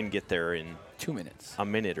and get there in 2 minutes. a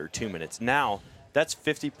minute or 2 minutes. Now, that's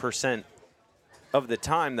 50% of the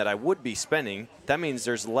time that I would be spending. That means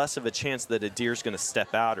there's less of a chance that a deer's going to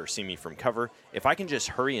step out or see me from cover. If I can just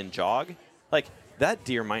hurry and jog, like that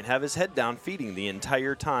deer might have his head down feeding the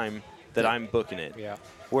entire time that I'm booking it. Yeah.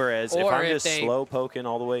 Whereas Or if I'm if just they- slow poking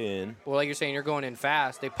all the way in, Well, like you're saying, you're going in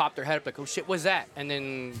fast. They pop their head up like, oh, shit, what's that? And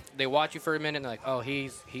then they watch you for a minute, and they're like, oh,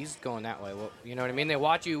 he's going that way. Well, you know what I mean? They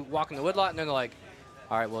watch you walk in the woodlot, and then they're like,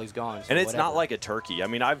 all right, well, he's gone. So and it's not whatever. like a turkey. I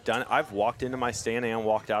mean, I've walked into my stand and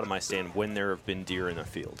walked out of my stand when there have been deer in the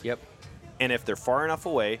field. Yep. And if they're far enough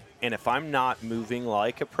away, and if I'm not moving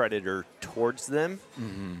like a predator towards them,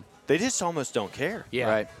 they just almost don't care. Yeah.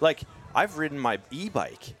 Right. Like, I've ridden my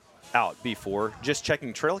e-bike out before just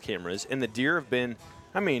checking trail cameras, and the deer have been,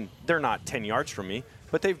 I mean, they're not 10 yards from me,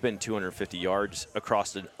 but they've been 250 yards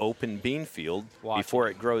across an open bean field before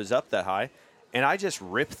it grows up that high. And I just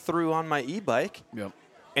rip through on my e-bike, Yep.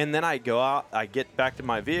 and then I go out, I get back to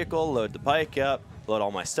my vehicle, load the bike up, load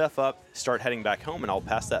all my stuff up, start heading back home, and I'll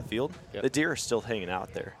pass that field. Yep. The deer are still hanging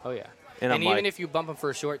out there. Oh, yeah. And I'm even like- if you bump them for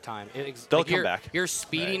a short time, They'll like come your, back. Your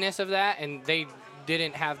speediness of that, and they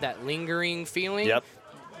didn't have that lingering feeling. Yep.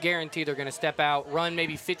 Guarantee they're going to step out, run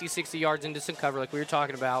maybe 50, 60 yards into some cover like we were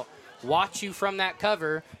talking about, watch you from that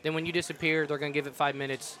cover. Then when you disappear, they're going to give it 5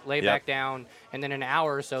 minutes, lay back down, and then in an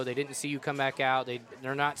hour or so, they didn't see you come back out.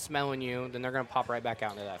 They're not smelling you. Then they're going to pop right back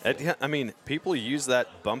out into that field. I mean, people use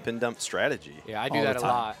that bump and dump strategy. Yeah, I do all that the a time.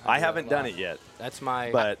 lot. I do that haven't a done lot. it yet, That's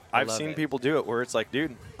my. but I I've love seen it. people do it where it's like,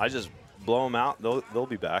 dude, I just blow them out. They'll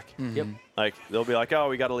be back. Yep. Like, they'll be like, oh,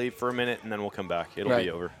 we got to leave for a minute, and then we'll come back. It'll Right.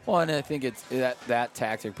 be over. Well, and I think it's that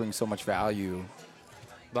tactic brings so much value.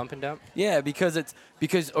 Bump and dump. Yeah, because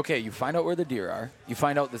okay, you find out where the deer are. You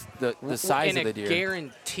find out the size of the deer. And a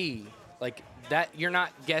guarantee, like that, you're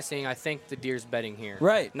not guessing. I think the deer's bedding here.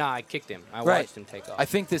 Right. Nah, I kicked him. I Right. watched him take off. I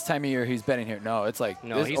think this time of year he's bedding here. No, it's like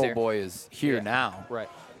No, this he's old there. boy is here Yeah. now. Right.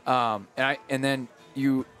 And then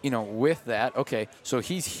you know with that, okay, so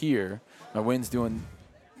he's here. My wind's going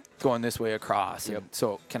this way across. Yep. And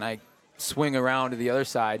so can I swing around to the other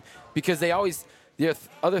side? Because they always. The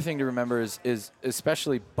other thing to remember is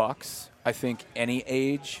especially bucks. I think any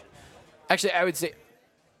age. Actually, I would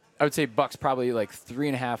say bucks probably like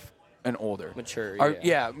 3.5 and older. Mature, Are,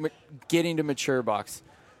 yeah. Getting to mature bucks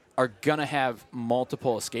are gonna have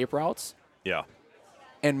multiple escape routes Yeah.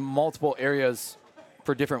 and multiple areas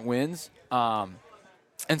for different winds.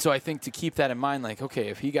 And so I think to keep that in mind, like, okay,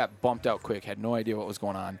 if he got bumped out quick, had no idea what was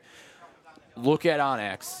going on, look at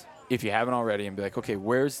OnX if you haven't already and be like, okay,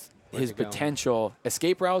 where's his it going? potential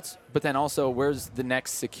escape routes, but then also where's the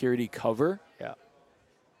next security cover? Yeah.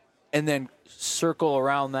 And then circle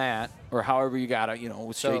around that, or however you got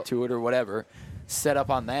it, straight to it or whatever, set up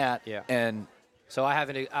on that. Yeah. And So I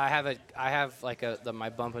have like my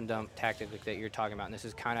bump and dump tactic that you're talking about, and this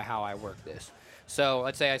is kind of how I work this. So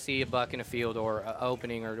let's say I see a buck in a field or an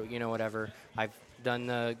opening or whatever. I've done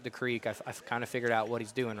the creek. I've kind of figured out what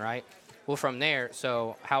he's doing, right? Well, from there,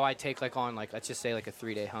 so how I take let's just say like a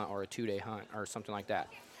 3-day hunt or a 2-day hunt or something like that.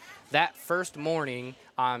 That first morning,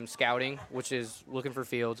 I'm scouting, which is looking for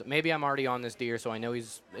fields. Maybe I'm already on this deer, so I know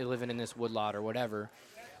he's living in this woodlot or whatever.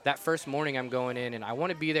 That first morning, I'm going in, and I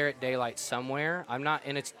want to be there at daylight somewhere. I'm not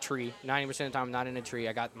in a tree. 90% of the time, I'm not in a tree.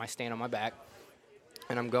 I got my stand on my back,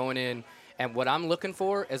 and I'm going in. And what I'm looking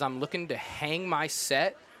for is I'm looking to hang my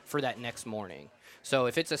set for that next morning. So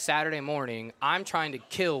if it's a Saturday morning, I'm trying to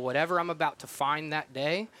kill whatever I'm about to find that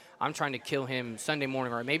day. I'm trying to kill him Sunday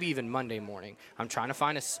morning or maybe even Monday morning. I'm trying to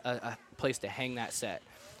find a place to hang that set.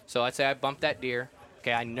 So let's say I bump that deer.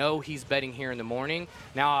 Okay, I know he's bedding here in the morning.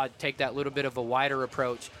 Now I take that little bit of a wider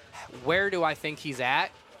approach. Where do I think he's at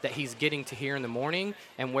that he's getting to here in the morning,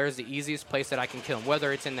 and where's the easiest place that I can kill him?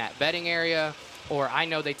 Whether it's in that bedding area, or I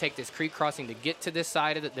know they take this creek crossing to get to this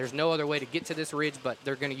side of it. There's no other way to get to this ridge, but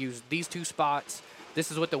they're going to use these two spots. This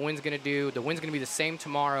is what the wind's going to do. The wind's going to be the same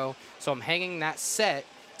tomorrow. So I'm hanging that set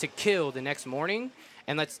to kill the next morning.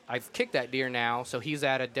 And I've kicked that deer now, so he's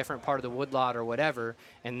at a different part of the woodlot or whatever,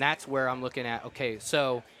 and that's where I'm looking at, okay,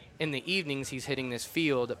 so in the evenings he's hitting this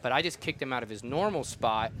field, but I just kicked him out of his normal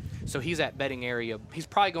spot, so he's at bedding area. He's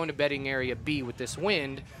probably going to bedding area B with this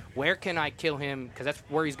wind. Where can I kill him? Because that's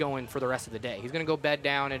where he's going for the rest of the day. He's going to go bed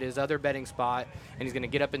down at his other bedding spot, and he's going to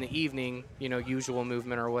get up in the evening, usual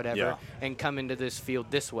movement or whatever, and come into this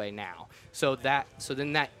field this way now. So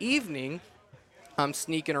then that evening, I'm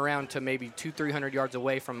sneaking around to maybe 200-300 yards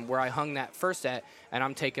away from where I hung that first set, and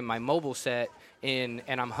I'm taking my mobile set in,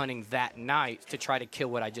 and I'm hunting that night to try to kill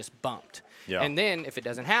what I just bumped. Yeah. And then if it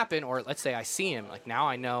doesn't happen, or let's say I see him, like now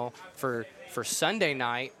I know for Sunday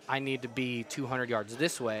night I need to be 200 yards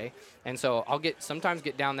this way, and so I'll sometimes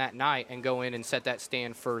get down that night and go in and set that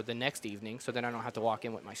stand for the next evening, so then I don't have to walk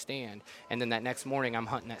in with my stand, and then that next morning I'm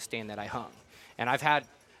hunting that stand that I hung. And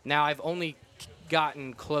I've only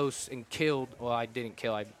gotten close and killed. Well, I didn't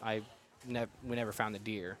kill. We never found the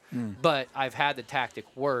deer, but I've had the tactic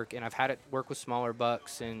work, and I've had it work with smaller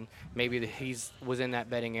bucks, and maybe he's was in that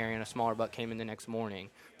bedding area and a smaller buck came in the next morning.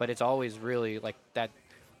 But it's always really like that.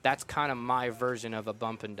 That's kind of my version of a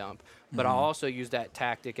bump and dump. But I'll also use that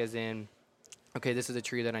tactic as in, okay, this is a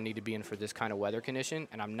tree that I need to be in for this kind of weather condition,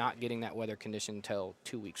 and I'm not getting that weather condition until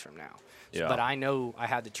 2 weeks from now. Yeah. But I know I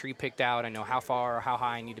had the tree picked out. I know how far or how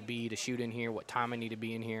high I need to be to shoot in here, what time I need to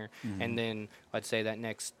be in here. And then let's say that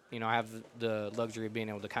next, I have the luxury of being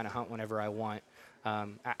able to kind of hunt whenever I want,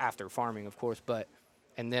 after farming, of course.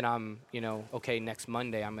 And then I'm, okay, next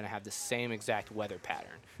Monday I'm going to have the same exact weather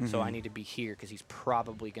pattern. So I need to be here because he's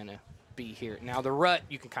probably going to be here. Now, the rut,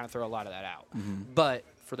 you can kind of throw a lot of that out. But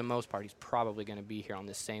for the most part, he's probably going to be here on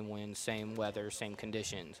this same wind, same weather, same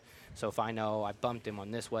conditions. So if I know I bumped him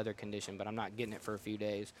on this weather condition, but I'm not getting it for a few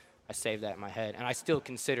days, I save that in my head. And I still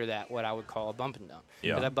consider that what I would call a bump and dump.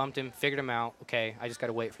 Yeah. Because I bumped him, figured him out. Okay, I just got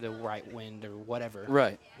to wait for the right wind or whatever.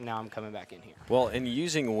 Right. Now I'm coming back in here. Well, and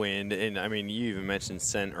using wind, and I mean, you even mentioned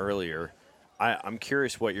scent earlier. I'm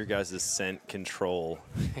curious what your guys' scent control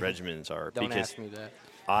regimens are. Don't because ask me that.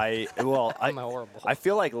 I'm horrible. I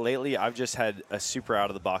feel like lately I've just had a super out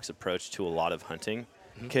of the box approach to a lot of hunting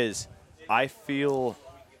because I feel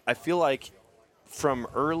like from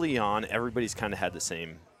early on everybody's kind of had the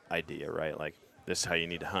same idea, right? Like, this is how you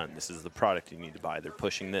need to hunt. This is the product you need to buy. They're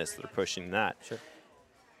pushing this. They're pushing that. Sure.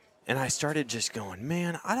 And I started just going,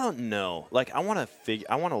 man, I don't know. Like, I want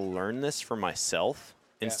to learn this for myself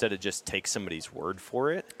instead of just take somebody's word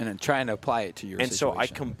for it. And then trying to apply it to your And situation. so I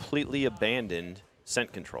completely abandoned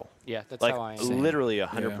scent control. Yeah, that's Like, how I am. literally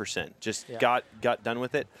 100%. Just got done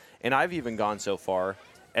with it. And I've even gone so far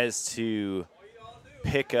as to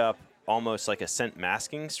pick up almost like a scent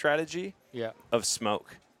masking strategy of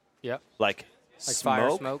smoke. Yep. Like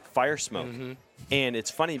fire smoke. And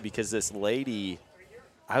it's funny because this lady,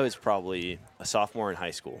 I was probably a sophomore in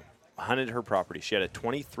high school, hunted her property. She had a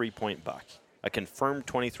 23-point buck, a confirmed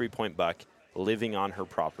 23-point buck living on her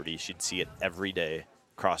property. She'd see it every day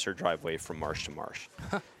across her driveway from marsh to marsh.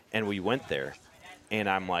 And we went there, and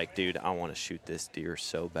I'm like, dude, I want to shoot this deer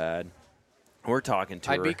so bad. We're talking to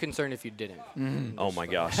her. I'd be concerned if you didn't. Oh, my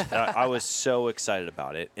gosh. I was so excited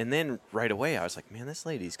about it. And then right away, I was like, man, this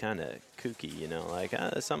lady's kind of kooky,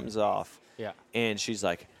 like something's off. Yeah. And she's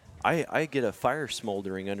like, I get a fire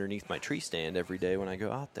smoldering underneath my tree stand every day when I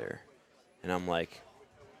go out there. And I'm like,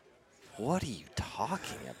 what are you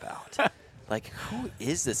talking about? Like, who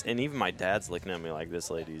is this? And even my dad's looking at me like, this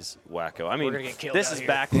lady's wacko. I mean, We're gonna get killed this out is here.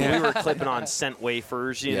 back when we were clipping on scent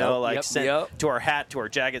wafers, scent to our hat, to our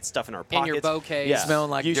jacket, stuff in our pockets. In your bouquet. Yeah.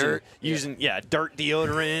 Smelling like dirt. Using dirt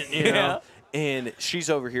deodorant, you know. And she's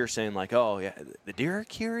over here saying like, oh, yeah, the deer are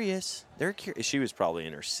curious. They're curious. She was probably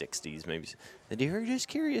in her 60s, maybe. The deer are just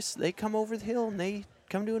curious. They come over the hill and they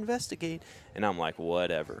come to investigate. And I'm like,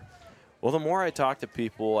 whatever. Well, the more I talk to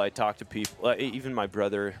people, even my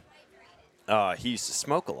brother, he used to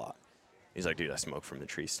smoke a lot. He's like, dude, I smoke from the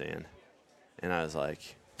tree stand. And I was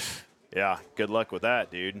like, yeah, good luck with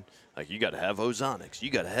that, dude. Like, you got to have ozonics. You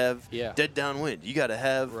got to have dead downwind. You got to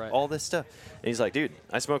have all this stuff. And he's like, dude,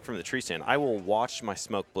 I smoke from the tree stand. I will watch my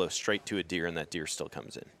smoke blow straight to a deer, and that deer still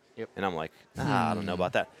comes in. Yep. And I'm like, I don't know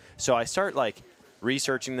about that. So I start, like,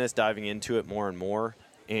 researching this, diving into it more and more,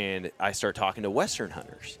 and I start talking to Western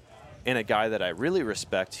hunters. And a guy that I really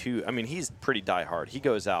respect who, I mean, he's pretty diehard. He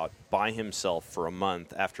goes out by himself for a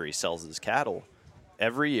month after he sells his cattle.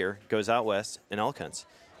 Every year, goes out west and elk hunts.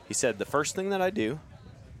 He said, the first thing that I do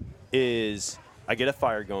is I get a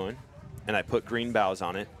fire going, and I put green boughs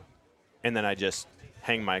on it, and then I just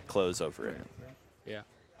hang my clothes over it. Yeah.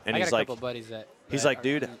 And I got he's a like, couple buddies that. he's that like, are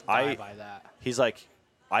dude, die I by that. he's like,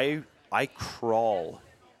 I crawl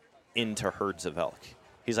into herds of elk.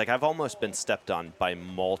 He's like, I've almost been stepped on by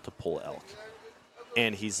multiple elk.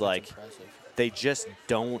 And he's like, Impressive. they just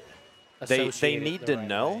don't. They Associate it need the to right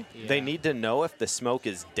know. way. They Yeah. need to know if the smoke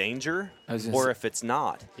is danger I was gonna or say- if it's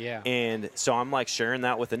not. Yeah. And so I'm like sharing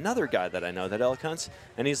that with another guy that I know that elk hunts,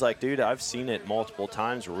 and he's like, dude, I've seen it multiple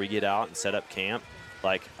times where we get out and set up camp,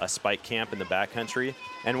 like a spike camp in the backcountry,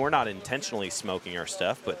 and we're not intentionally smoking our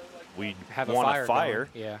stuff, but we Have a want fire a fire.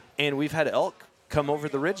 going. Yeah. And we've had elk come over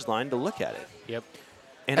the ridge line to look at it. Yep.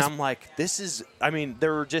 And I'm like, this is, I mean,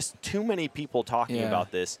 there were just too many people talking Yeah.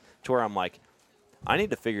 about this to where I'm like, I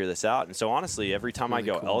need to figure this out. And so honestly, every time I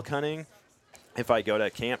really go cool. elk hunting, if I go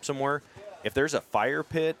to camp somewhere, if there's a fire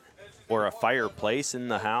pit or a fireplace in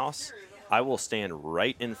the house, I will stand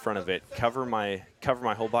right in front of it, cover my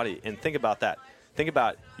whole body. And think about that. Think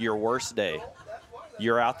about your worst day.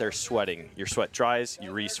 You're out there sweating. Your sweat dries,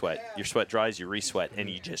 you re-sweat. Your sweat dries, you re-sweat, and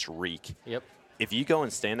you just reek. Yep. If you go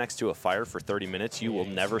and stand next to a fire for 30 minutes, you will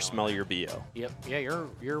you never smell smell your BO. Yep. Yeah, you're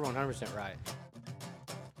 100% right.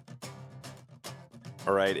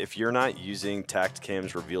 All right, if you're not using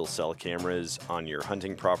Tactacam's Reveal cell cameras on your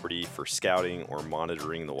hunting property for scouting or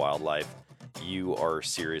monitoring the wildlife, you are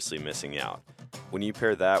seriously missing out. When you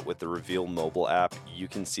pair that with the Reveal mobile app, you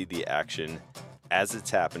can see the action as it's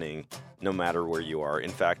happening no matter where you are. In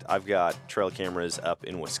fact, I've got trail cameras up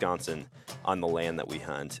in Wisconsin on the land that we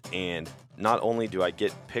hunt, and not only do I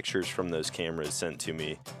get pictures from those cameras sent to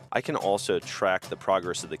me, I can also track the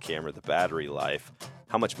progress of the camera, the battery life,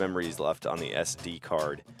 how much memory is left on the SD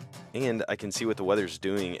card, and I can see what the weather's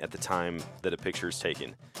doing at the time that a picture is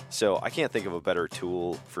taken. So I can't think of a better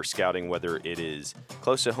tool for scouting, whether it is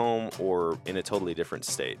close to home or in a totally different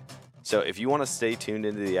state. So if you want to stay tuned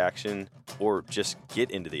into the action or just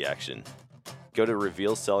get into the action, go to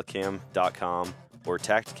revealcellcam.com or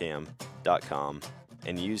tactacam.com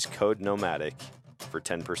and use code Nomadic for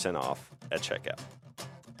 10% off at checkout.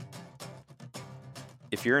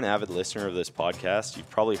 If you're an avid listener of this podcast, you've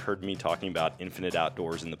probably heard me talking about Infinite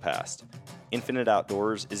Outdoors in the past. Infinite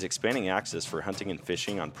Outdoors is expanding access for hunting and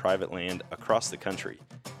fishing on private land across the country.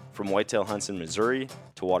 From whitetail hunts in Missouri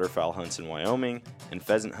to waterfowl hunts in Wyoming and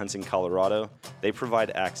pheasant hunts in Colorado, they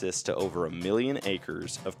provide access to over 1 million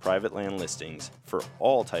acres of private land listings for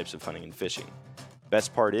all types of hunting and fishing.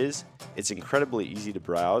 Best part is, it's incredibly easy to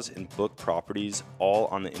browse and book properties all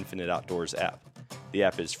on the Infinite Outdoors app. The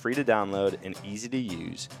app is free to download and easy to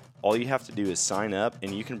use. All you have to do is sign up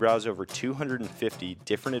and you can browse over 250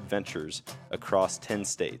 different adventures across 10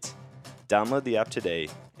 states. Download the app today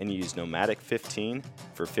and use Nomadic15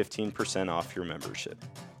 for 15% off your membership.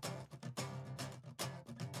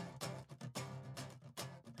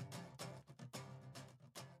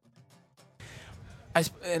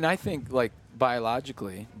 I think, like,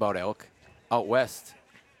 biologically about elk out west,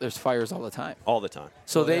 there's fires all the time. All the time.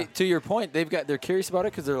 So yeah. to your point, they're curious about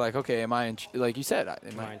it because they're like, okay, am I in, like you said, I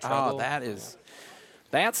in trouble?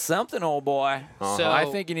 That's something, old boy. So I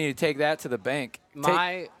think you need to take that to the bank.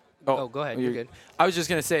 Oh, go ahead. You're good. I was just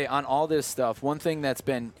going to say, on all this stuff, one thing that's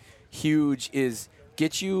been huge is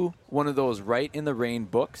get you one of those Write in the Rain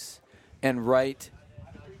books and write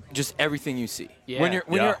just everything you see. Yeah. When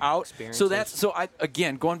you're out. Experiences. So I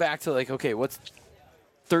again, going back to like, okay, what's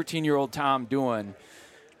 13-year-old Tom doing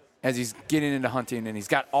as he's getting into hunting and he's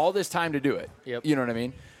got all this time to do it. Yep. You know what I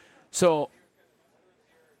mean? So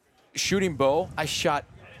shooting bow, I shot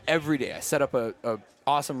every day. I set up a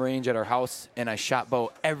awesome range at our house, and I shot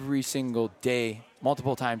bow every single day,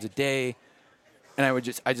 multiple times a day, and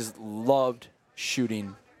I just loved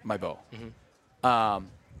shooting my bow. Mm-hmm.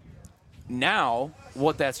 Now,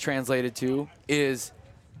 what that's translated to is,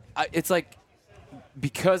 it's like,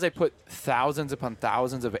 because I put thousands upon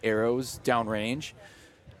thousands of arrows downrange,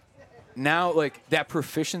 now like that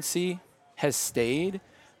proficiency has stayed,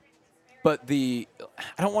 but I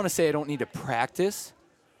don't want to say I don't need to practice,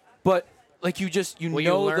 but like you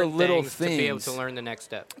know learn the little things things to be able to learn the next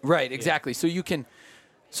step. Right, exactly. So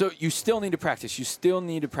you still need to practice. You still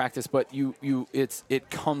need to practice, but it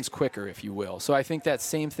comes quicker, if you will. So I think that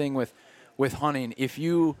same thing with hunting.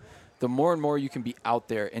 The more and more you can be out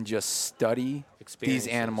there and just study these Experiences.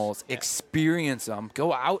 animals, Yeah. experience them,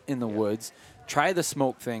 go out in the woods, try the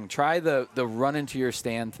smoke thing, try the run into your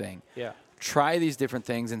stand thing. Yeah. Try these different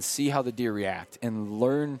things and see how the deer react and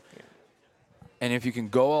learn. And if you can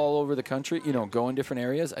go all over the country, go in different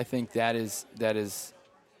areas, I think that is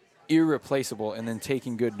irreplaceable. And then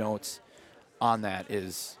taking good notes on that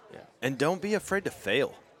is, And don't be afraid to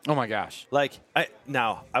fail. oh my gosh. Like, I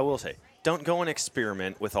will say, don't go and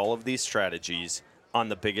experiment with all of these strategies on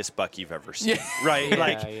the biggest buck you've ever seen, right? Yeah,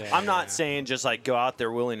 like, yeah, I'm not yeah. saying just like go out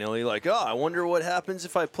there willy-nilly, like, oh, I wonder what happens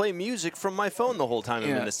if I play music from my phone the whole time I'm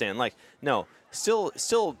in the stand. Like, no,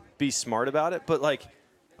 still be smart about it. But like,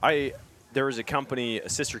 there was a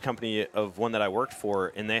sister company of one that I worked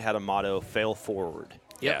for, and they had a motto: "Fail forward."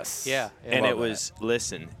 Yes. Yeah. And Love it was,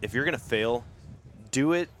 listen, if you're gonna fail,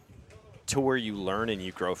 do it to where you learn and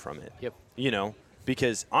you grow from it. Yep. You know,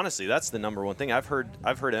 because honestly, that's the number one thing. I've heard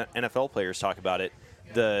NFL players talk about it.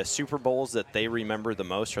 The Super Bowls that they remember the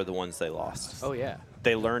most are the ones they lost. Oh yeah.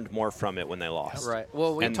 They learned more from it when they lost. Right.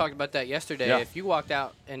 Well, we And- talked about that yesterday. Yeah. If you walked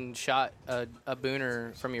out and shot a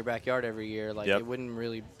booner from your backyard every year, like Yep. it wouldn't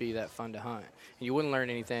really be that fun to hunt. And you wouldn't learn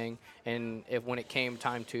anything. And if when it came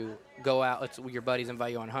time to go out, your buddies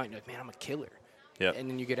invite you on a hunt, you're like, man, I'm a killer. Yep. And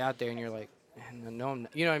then you get out there and you're like, no, I'm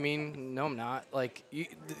not. You know what I mean? No, I'm not. Like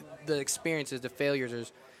the experiences, the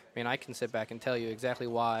failures. I can sit back and tell you exactly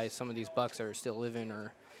why some of these bucks are still living,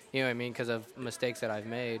 or you know what I mean, because of mistakes that I've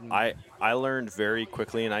made. I learned very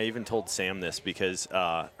quickly, and I even told Sam this because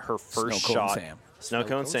her first Snow Cone shot, Sam. Snow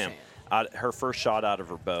Cone Sam, her first shot out of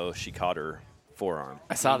her bow, she caught her forearm.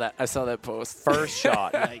 I saw that post. First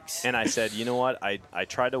shot. Yikes. And I said, you know what? I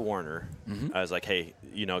tried to warn her. Mm-hmm. I was like, hey,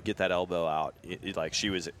 get that elbow out. Like she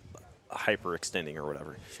was hyperextending or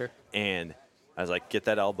whatever. Sure. And I was like, get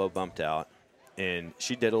that elbow bumped out. And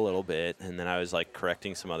she did a little bit. And then I was like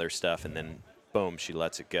correcting some other stuff. And then, boom, she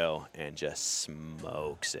lets it go and just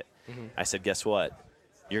smokes it. Mm-hmm. I said, guess what?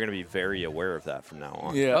 You're going to be very aware of that from now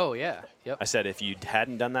on. Yeah. Oh yeah. Yep. I said, if you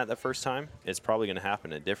hadn't done that the first time, it's probably going to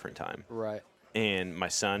happen a different time. Right. And my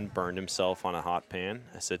son burned himself on a hot pan.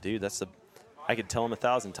 I said, dude, I could tell him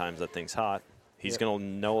 1,000 times that thing's hot. He's going to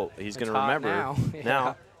know, he's going to hot remember now. Yeah.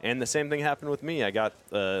 now. And the same thing happened with me. I got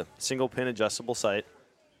a single pin adjustable sight.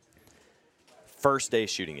 First day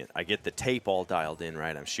shooting it, I get the tape all dialed in,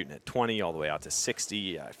 right? I'm shooting at 20 all the way out to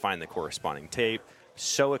 60. I find the corresponding tape.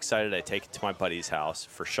 So excited, I take it to my buddy's house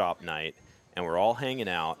for shop night, and we're all hanging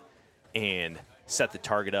out and set the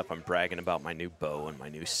target up. I'm bragging about my new bow and my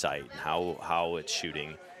new sight and how it's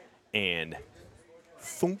shooting. And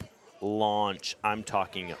thump, launch, I'm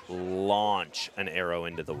talking launch an arrow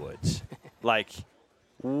into the woods. Like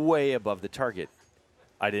way above the target.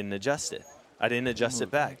 I didn't adjust it. I didn't adjust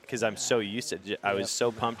it back because I'm so used to it. I was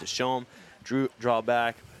so pumped to show him, draw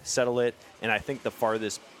back, settle it, and I think the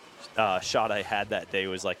farthest shot I had that day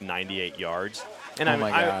was like 98 yards. And Oh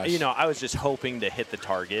my gosh. I was just hoping to hit the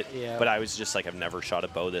target, Yeah. but I was just like, I've never shot a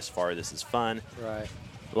bow this far. This is fun. Right.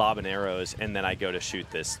 Lobbing arrows, and then I go to shoot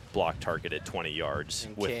this block target at 20 yards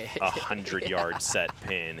with Okay. a 100-yard set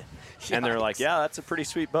pin. And they're like, yeah, that's a pretty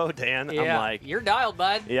sweet bow, Dan. Yeah. I'm like, you're dialed,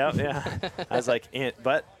 bud. yeah. I was like,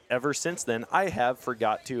 but ever since then, I have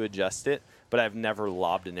forgot to adjust it, but I've never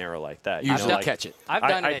lobbed an arrow like that. You usually like, catch it. I've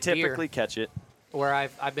done I it at deer, typically catch it. where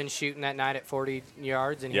I've been shooting that night at 40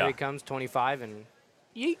 yards, and here Yeah. he comes 25, and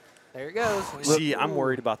yeet, there it goes. See, I'm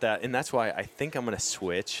worried about that, and that's why I think I'm going to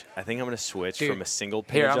switch. Dude. From a single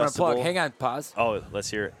pin Here, I'm gonna adjustable. plug. Hang on, pause. Oh, let's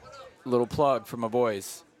hear it. Little plug for my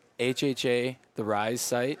boys. HHA, the Rise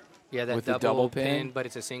site. Yeah, that with the double, double pin, pin. but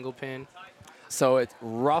it's a single pin. So it's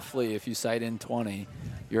roughly, if you sight in 20,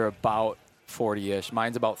 you're about 40-ish.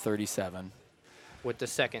 Mine's about 37 With the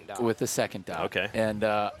second dot. with the second dot. Okay. And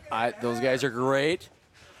those guys are great.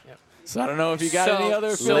 Yep. So I don't know if you got any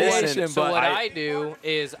other so affiliation, so but what I do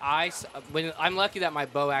is when I'm lucky that my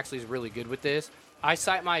bow actually is really good with this. I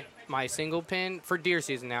sight my single pin for deer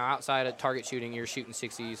season now. Outside of target shooting, you're shooting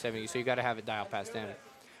 60, 70, so you got to have it dialed past them.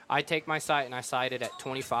 I take my sight and I sight it at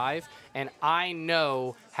 25, and I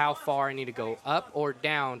know how far I need to go up or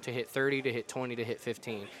down to hit 30, to hit 20, to hit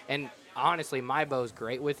 15. And honestly, my bow's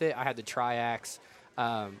great with it. I had the Triax,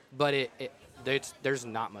 but there's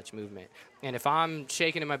not much movement. And if I'm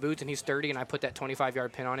shaking in my boots and he's 30 and I put that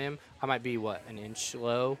 25-yard pin on him, I might be, an inch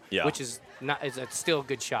low? Yeah. Which is not is still a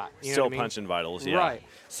good shot. You know Still what I mean? punching vitals, yeah. Right.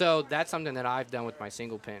 So that's something that I've done with my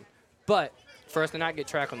single pin. But for us to not get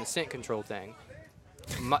track on the scent control thing,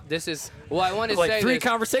 I want to like say 3 this.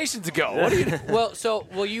 conversations ago. What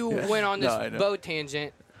are you? You went on this No, I know. bow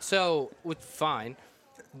tangent, so fine.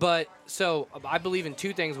 But so I believe in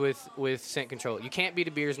 2 things with scent control. You can't beat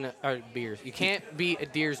You can't beat a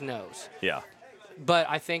deer's nose. Yeah. But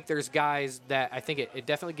I think there's guys that I think it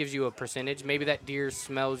definitely gives you a percentage. Maybe that deer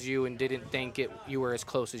smells you and didn't think you were as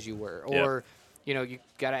close as you were, or you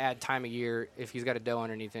got to add time of year. If he's got a doe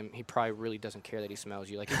underneath him, he probably really doesn't care that he smells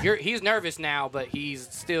you. Like he's nervous now, but he's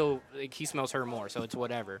still he smells her more, so it's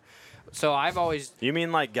whatever. So I've always You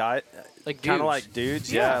mean like guy, like kind of dudes. like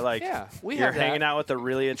dudes? Yeah, we you're have that. hanging out with a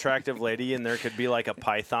really attractive lady, and there could be like a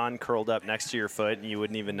python curled up next to your foot, and you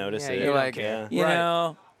wouldn't even notice Yeah, it. you You're don't like, care. you Right.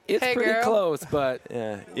 know, It's Hey, pretty girl. close, but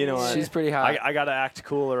Yeah, you know what? she's pretty hot. I got to act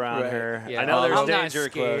cool around Right. her. Yeah. I know Oh, there's I'm not danger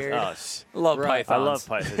close. scared. Love Right. I love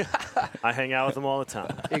pythons. pythons. I hang out with them all the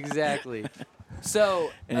time. Exactly.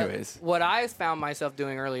 So, Anyways. what I found myself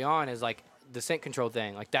doing early on is like the scent control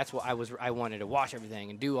thing. Like that's what I wanted to wash everything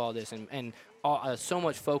and do all this, and so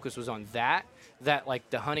much focus was on that like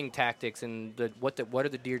the hunting tactics and what are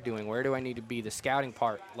the deer doing? Where do I need to be? The scouting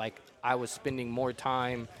part. Like I was spending more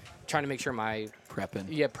time trying to make sure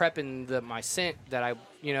prepping my scent that I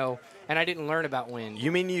and I didn't learn about wind.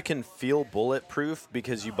 You mean you can feel bulletproof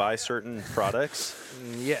because you buy certain products?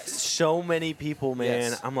 Yes. So many people,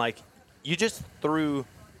 man. Yes. I'm like, you just threw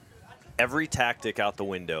every tactic out the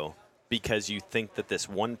window because you think that this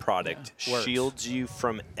one product Works. shields you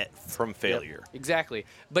from failure. Yep, exactly.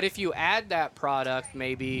 But if you add that product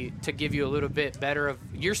maybe to give you a little bit better of,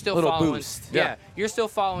 you're still Little following. boost. Yeah, you're still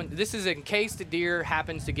following. This is in case the deer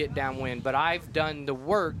happens to get downwind, but I've done the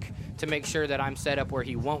work to make sure that I'm set up where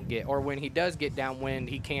he won't get, or when he does get downwind,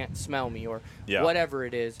 he can't smell me, or whatever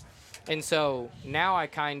it is. And so now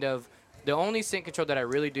the only scent control that I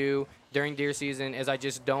really do during deer season is I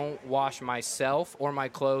just don't wash myself or my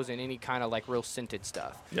clothes in any kind of like real scented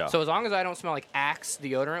stuff. Yeah. So as long as I don't smell like Axe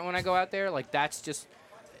deodorant when I go out there, like that's just,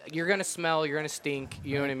 you're going to smell, you're going to stink,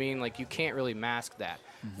 you know what I mean? Like you can't really mask that.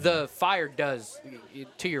 Mm-hmm. The fire does,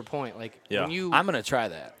 to your point, like when you, I'm gonna try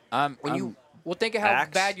that. well think of how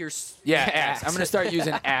Axe? bad your, Axe. I'm gonna start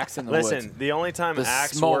using Axe in the Listen, woods. the only time The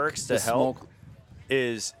Axe smoke- works to the help smoke-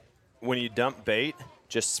 is when you dump bait,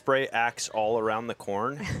 just spray Axe all around the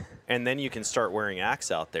corn, and then you can start wearing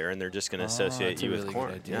Axe out there, and they're just going to associate that's a you really with good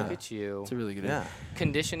corn. idea. Look at you. It's a really good Yeah. idea.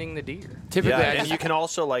 Conditioning the deer. Typically, Yeah, I and just- you can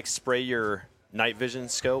also like spray your night vision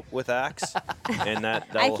scope with Axe, and that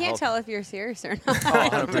I will can't help. tell if you're serious or not.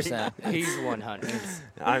 Oh, 100%. He's 100.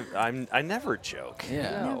 I never joke.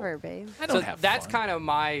 Yeah. Never, babe. I don't So have that's fun. kind of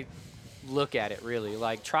my look at it, really.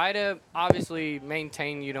 Like, try to obviously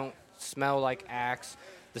maintain you don't smell like Axe.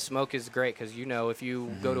 The smoke is great because, if you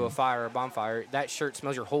go to a fire or a bonfire, that shirt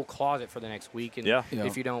smells your whole closet for the next week. And Yeah. Yeah.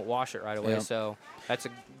 if you don't wash it right away. Yeah. So that's a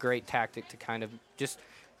great tactic to kind of just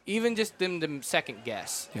them to second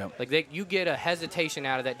guess. Yeah. Like, you get a hesitation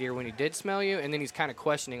out of that deer when he did smell you, and then he's kind of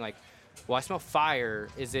questioning, like, well, I smell fire.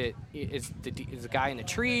 Is the guy in the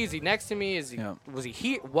tree? Is he next to me? Was he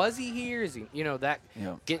here? Was he here? Is he, that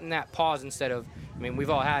Yeah. getting that pause instead of, we've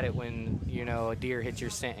all had it when, a deer hits your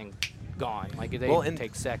scent and gone. Like, they and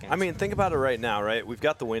take seconds. I mean, think about it right now, right? We've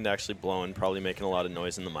got the wind actually blowing, probably making a lot of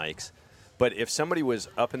noise in the mics. But if somebody was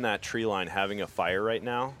up in that tree line having a fire right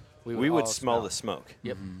now, we would all smell the smoke.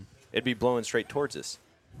 Yep. It'd be blowing straight towards us.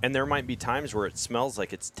 And there might be times where it smells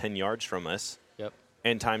like it's 10 yards from us, Yep.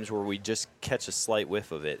 and times where we just catch a slight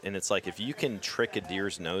whiff of it. And it's like, if you can trick a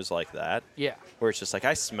deer's nose like that, Yeah. where it's just like,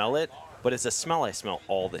 I smell it, but it's a smell I smell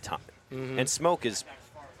all the time. And smoke is,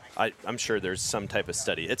 I'm sure there's some type of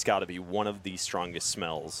study. It's got to be one of the strongest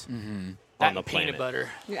smells on That the and planet. peanut butter.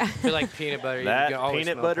 Yeah. I feel like peanut butter. you That can always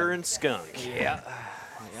peanut smell butter fire. and skunk. Yeah.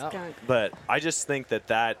 Yep. Skunk. But I just think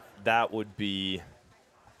that would be,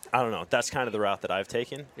 I don't know, that's kind of the route that I've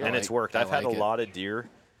taken, and it's worked. I've had a lot of deer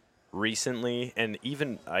recently, and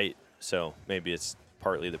even so maybe it's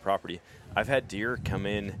partly the property. I've had deer come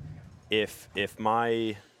in if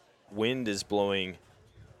my wind is blowing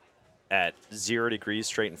at 0 degrees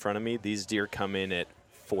straight in front of me, these deer come in at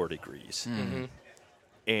 4 degrees.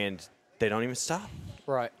 And they don't even stop.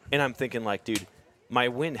 Right. And I'm thinking, like, dude, my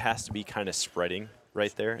wind has to be kind of spreading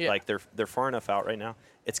right there. Yeah. Like, they're far enough out right now.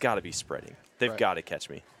 It's got to be spreading. They've Right. got to catch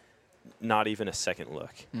me. Not even a second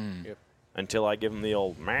look. Yep. Until I give them the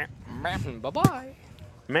old meh, Bye-bye.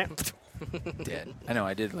 meh. Dead. I know.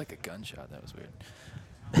 I did like a gunshot. That was weird.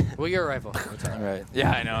 Well, you're a rifle. All right. Yeah,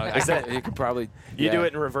 I know. I said you could probably. You yeah. do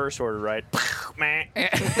it in reverse order, right? Meh.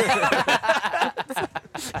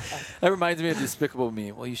 That reminds me of Despicable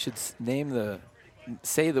Me. Well, you should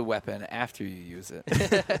say the weapon after you use it.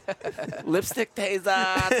 Lipstick taser.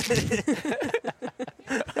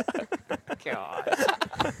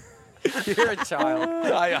 God. You're a child.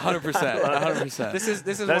 100%. 100%. This is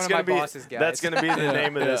That's one of my gonna be bosses, guys. that's gonna be the Yeah,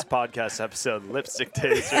 name of yeah. this podcast episode, Lipstick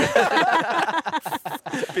Taser.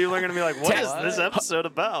 People are gonna be like, "What is this episode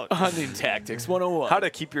about? Hunting tactics 101. How to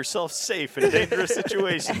keep yourself safe in dangerous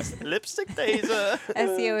situations? Lipstick Taser."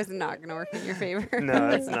 SEO is not going to work in your favor. No,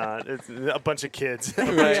 it's not. It's a bunch of kids. A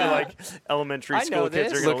bunch Yeah. of like elementary I know school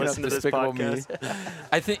kids this. are going to Looking listen up to this Despicable Me.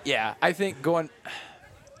 podcast. I think going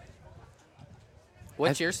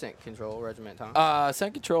What's your scent control regiment, Tom?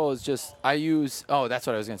 scent control is just I use. Oh, that's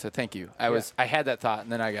what I was gonna say. Thank you. I had that thought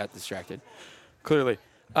and then I got distracted. Clearly,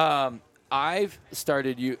 I've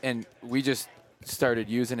started and we just started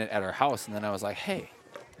using it at our house, and then I was like, hey,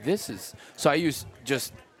 this is. So I use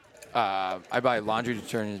just. I buy laundry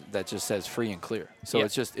detergent that just says free and clear. So Yeah.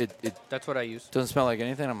 it's just it That's what I use. doesn't smell like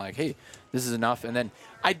anything. I'm like, hey, this is enough. And then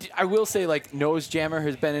I will say, like, Nose Jammer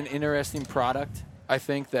has been an interesting product. I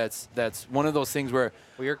think that's one of those things where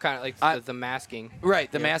Well, you're kind of like the masking. right,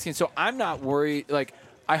 the Yeah. masking. So I'm not worried. Like,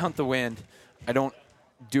 I hunt the wind. I don't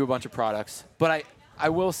do a bunch of products, but I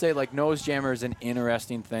will say, like, Nose Jammer is an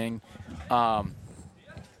interesting thing,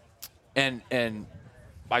 and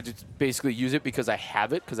I just basically use it because I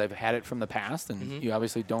have it, because I've had it from the past, and you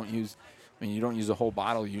obviously don't use. I mean, you don't use a whole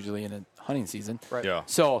bottle usually in a hunting season. Right. Yeah.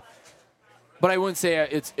 So, but I wouldn't say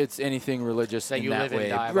it's anything religious That in you that live and way.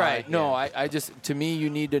 die by, Right. No, yeah. I just, to me, you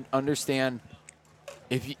need to understand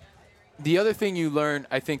if you. The other thing you learn,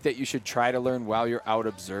 I think that you should try to learn while you're out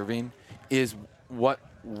observing, is what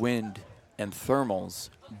wind and thermals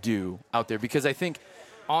do out there, because I think.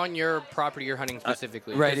 On your property you're hunting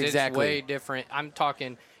specifically. right, 'cause exactly. It's way different. I'm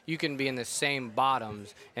talking, you can be in the same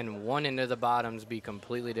bottoms, and one end of the bottoms be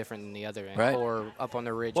completely different than the other end. Right. Or up on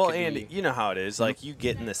the ridge. Well, could and be, you know how it is. Like, you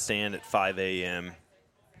get in the stand at 5 a.m.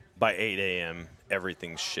 By 8 a.m.,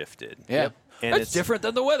 everything's shifted. Yeah. And That's it's different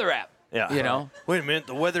than the weather app. Yeah. You know? Wait a minute.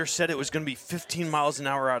 The weather said it was going to be 15 miles an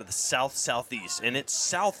hour out of the southeast, and it's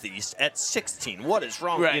southeast at 16. What is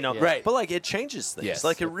wrong? Right, You know. yeah. Right. But like, it changes things. Yes.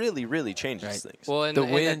 Like, it really, really changes Right. things. well, and the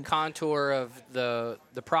the wind- contour of the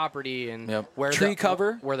property and Yep. where Tree the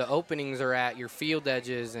cover. where the openings are at, your field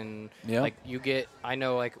edges, and Yep. like you get. I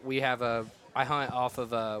know, like I hunt off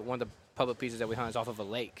of one of the public pieces that we hunt is off of a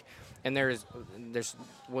lake, and there's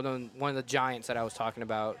one of the giants that I was talking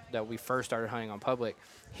about that we first started hunting on public.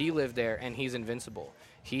 He lived there, and he's invincible.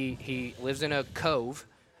 He lives in a cove.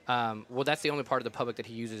 Well, that's the only part of the public that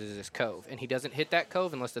he uses is this cove, and he doesn't hit that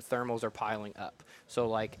cove unless the thermals are piling up. So,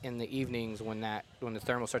 like in the evenings when the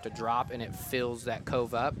thermals start to drop and it fills that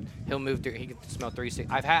cove up, he'll move through. He can smell 360.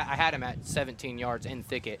 I had him at 17 yards in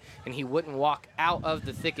thicket, and he wouldn't walk out of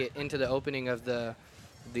the thicket into the opening of the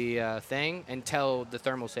thing until the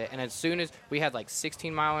thermals hit. And as soon as we had like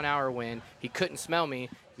 16 mile an hour wind, he couldn't smell me.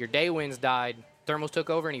 Your day winds died. Thermals took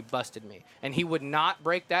over and he busted me. And he would not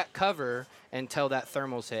break that cover until that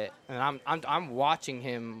thermals hit. And I'm watching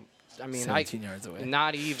him. I mean, 17 yards away.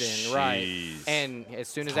 Not even right. Jeez. And as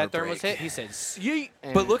soon as that thermals hit, he said, "Yeet!"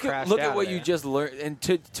 and But look crashed at out what of you there. just learned, and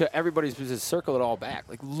to everybody's just circle it all back.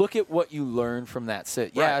 Like, look at what you learned from that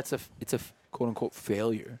sit. Yeah, Right. it's a quote unquote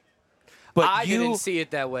failure. But I you, didn't see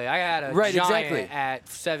it that way. I had a Right, giant exactly. at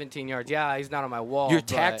 17 yards. Yeah, he's not on my wall. your but-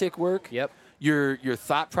 tactic work. Yep. Your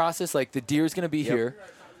thought process. Like, the deer's gonna be here.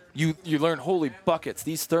 You learn, holy buckets.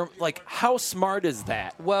 These like, how smart is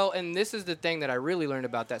that? Well, and this is the thing that I really learned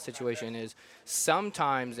about that situation is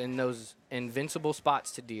sometimes in those invincible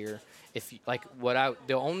spots to deer, if like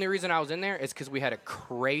the only reason I was in there is because we had a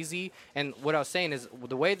crazy, and what I was saying is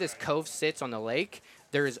the way this cove sits on the lake,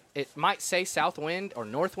 it might say south wind or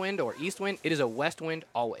north wind or east wind. It is a west wind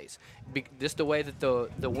always. Just the way that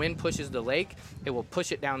the wind pushes the lake, it will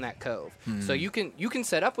push it down that cove. So you can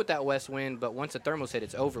set up with that west wind, but once the thermals hit,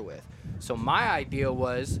 it's over with. So my idea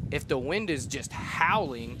was, if the wind is just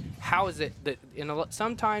howling, how is it that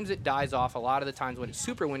sometimes it dies off. A lot of the times when it's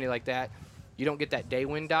super windy like that, you don't get that day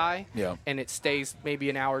wind die, Yeah. and it stays maybe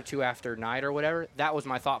an hour or two after night or whatever. That was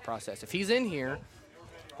my thought process. If he's in here,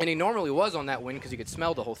 and he normally was on that wind because he could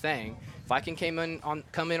smell the whole thing. If I can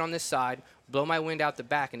come in on this side, blow my wind out the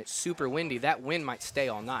back, and it's super windy, that wind might stay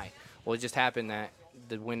all night. Well, it just happened that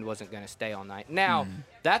the wind wasn't going to stay all night. Now,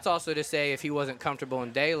 that's also to say if he wasn't comfortable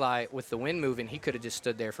in daylight with the wind moving, he could have just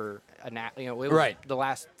stood there for a nap. You know, it was Right. the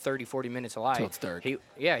last 30, 40 minutes of light. Till it's dark. He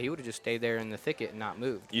would have just stayed there in the thicket and not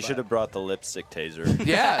moved. You but- should have brought the lipstick taser.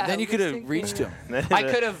 Yeah, then you could have reached him. I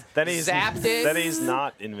could have Then he's zapped it. Then he's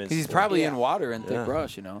not invincible. 'Cause he's probably Yeah. in water and thick Yeah.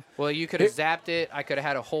 brush, you know. Well, you could have zapped it. I could have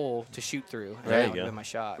had a hole to shoot through. And There that you would go. have been my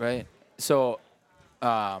shot. Right. So,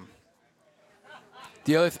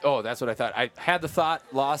 the other. That's what I thought. I had the thought,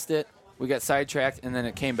 lost it. We got sidetracked, and then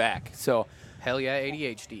it came back. So, Hell yeah,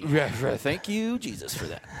 ADHD. thank you, Jesus, for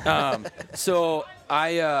that. So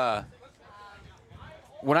I,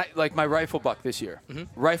 when I like my rifle buck this year,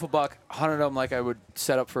 rifle buck hunted him like I would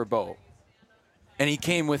set up for a bow, and he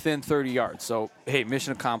came within 30 yards. So hey,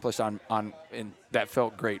 mission accomplished and that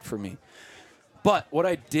felt great for me. But what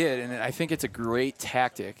I did, and I think it's a great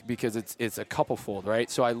tactic because it's a couple-fold, right?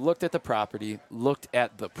 So I looked at the property, looked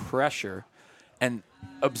at the pressure, and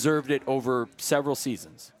observed it over several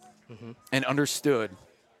seasons, and understood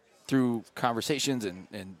through conversations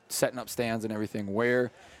and setting up stands and everything where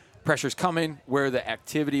pressure's coming, where the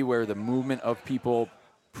activity, where the movement of people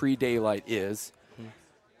pre-daylight is,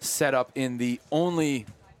 set up in the only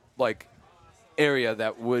like area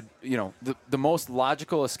that would, the most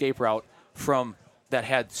logical escape route from that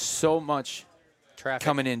had so much Traffic.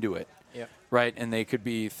 coming into it, Yep. right? And they could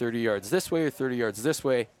be 30 yards this way or 30 yards this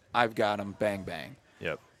way. I've got them, bang, bang.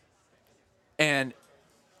 Yep. And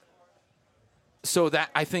so that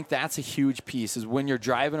I think that's a huge piece is when you're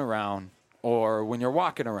driving around or when you're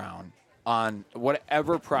walking around on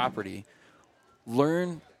whatever property,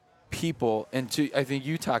 learn people, and I think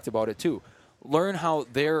you talked about it too. Learn how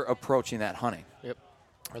they're approaching that hunting. Yep.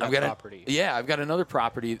 Or that I've got property. I've got another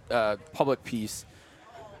property, public piece.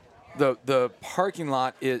 The parking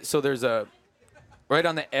lot is so there's a right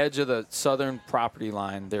on the edge of the southern property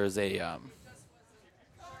line. There's a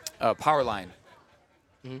power line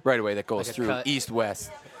right away that goes Like a through cut.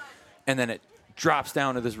 east-west, and then it drops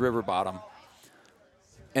down to this river bottom,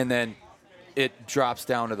 and then it drops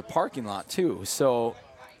down to the parking lot too. So,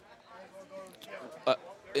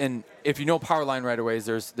 and if you know power line right away,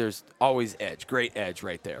 there's always edge, great edge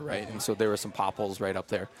right there, right? And so there were some popples right up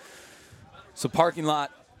there. So parking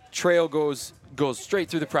lot, trail goes straight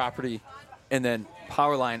through the property, and then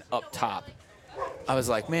power line up top. I was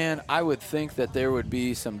like, man, I would think that there would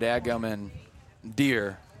be some dadgumming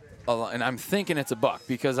deer, and I'm thinking it's a buck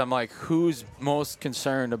because I'm like, who's most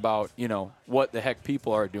concerned about, what the heck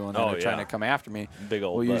people are doing that Oh, are trying yeah. to come after me? Big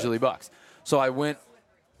old Well, buck. usually bucks. So I went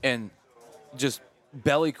and just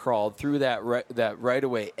belly crawled through that right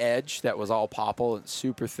away edge that was all popple and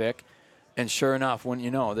super thick, and sure enough, when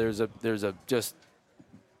there's a just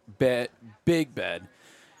big bed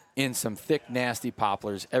in some thick, nasty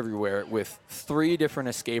poplars everywhere with 3 different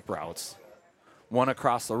escape routes. One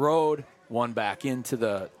across the road, one back into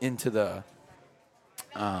the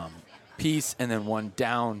piece, and then one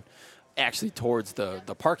down actually towards the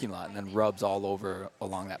parking lot and then rubs all over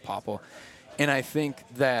along that popple. And I think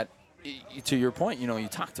that, to your point, you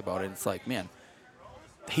talked about it. It's like, man,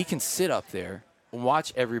 he can sit up there and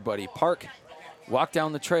watch everybody park, walk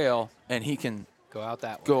down the trail, and he can Go out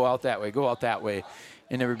that way. go out that way,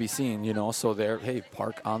 and never be seen, So there, hey,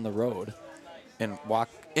 park on the road and walk.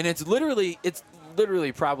 And it's literally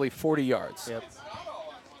probably 40 yards Yep.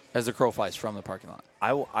 as the crow flies from the parking lot.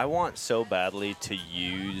 I want so badly to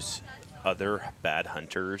use other bad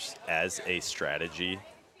hunters as a strategy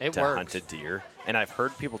It to works. hunt a deer. And I've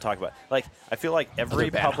heard people talk about, I feel like every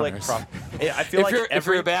Other bad public hunters. I feel like if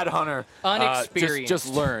you're a bad hunter, Unexperienced. just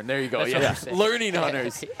learn. There you go. That's what Yeah, I'm saying. learning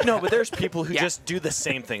hunters. No, but there's people who Yeah. just do the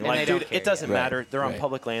same thing. And Like, they don't dude, care, it doesn't yeah. matter. They're on Right.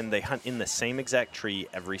 public land. They hunt in the same exact tree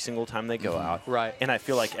every single time they go out. Right. And I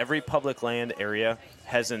feel like every public land area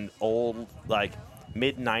has an old,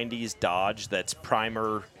 mid-90s Dodge that's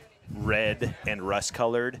primer red and rust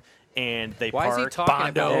colored. And they Why is park he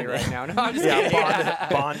talking Bondo. about it right now? No, I'm just Yeah,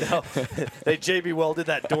 kidding. Bondo. They JB welded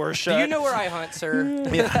that door shut. Do you know where I hunt, sir?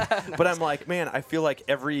 Yeah. But I'm like, man, I feel like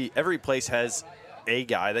every place has a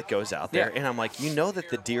guy that goes out there, Yeah. and I'm like, that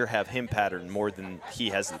the deer have him pattern more than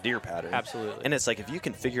he has the deer pattern. Absolutely. And it's like, if you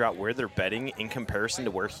can figure out where they're bedding in comparison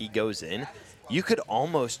to where he goes in, you could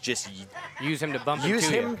almost just Use him to bump use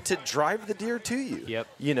into him you. to drive the deer to you. Yep.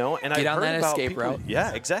 And Get I've on heard that about escape people, route.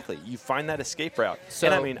 Yeah, exactly. You find that escape route. So-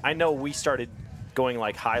 and I mean, I know we started going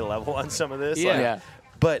high level on some of this. Yeah. Yeah.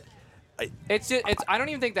 But It's I don't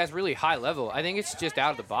even think that's really high level. I think it's just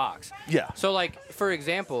out of the box. yeah. So, for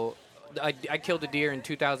example, I killed a deer in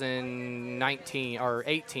 2019 or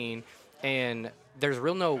 18, and there's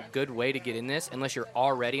real no good way to get in this unless you're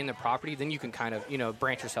already in the property. Then you can kind of,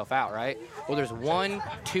 branch yourself out, right? Well, there's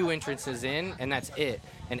 1-2 entrances in, and that's it.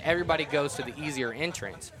 And everybody goes to the easier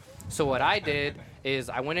entrance. So what I did is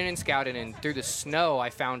I went in and scouted, and through the snow, I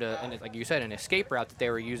found like you said, an escape route that they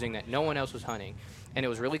were using that no one else was hunting. And it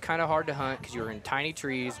was really kind of hard to hunt because you were in tiny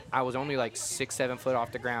trees. I was only 6-7 foot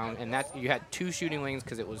off the ground, and that you had 2 shooting lanes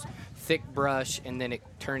because it was thick brush, and then it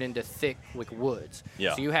turned into thick woods.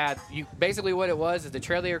 Yeah. So you basically what it was is the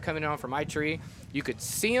trail they were coming on from my tree. You could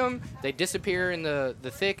see them, they disappear in the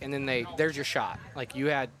thick, and then there's your shot. You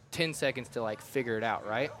had 10 seconds to figure it out,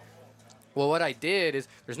 right? Well, what I did is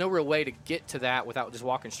there's no real way to get to that without just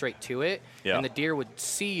walking straight to it. Yeah. And the deer would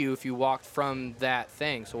see you if you walked from that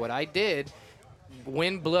thing. So what I did,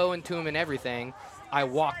 wind blowing to him and everything, I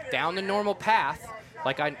walked down the normal path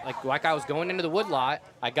like I was going into the woodlot.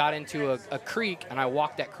 I got into a creek, and I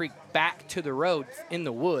walked that creek back to the road in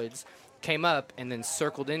the woods, came up, and then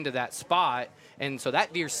circled into that spot. And so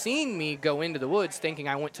that deer seen me go into the woods thinking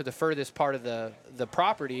I went to the furthest part of the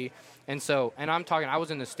property. And I'm talking, I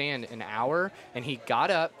was in the stand an hour, and he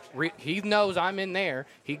got up. He knows I'm in there.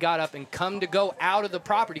 He got up and come to go out of the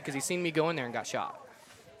property because he seen me go in there and got shot.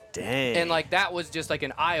 Dang. And that was just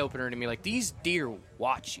an eye-opener to me. These deer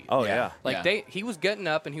watch you. Oh, yeah. Yeah. He was getting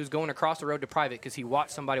up, and he was going across the road to private because he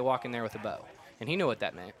watched somebody walk in there with a bow. and he knew what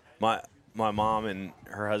that meant. My mom and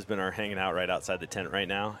her husband are hanging out right outside the tent right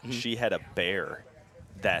now. Mm-hmm. She had a bear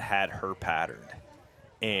that had her patterned,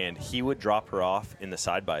 and he would drop her off in the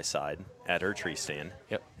side-by-side at her tree stand,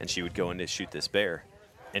 Yep. and she would go in to shoot this bear,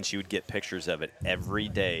 and she would get pictures of it every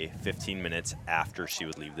day 15 minutes after she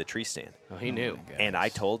would leave the tree stand. Oh, he knew. And I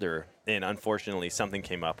told her, and unfortunately something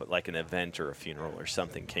came up, like an event or a funeral or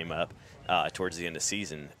something came up towards the end of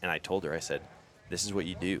season, and I told her, I said, this is what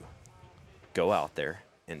you do. Go out there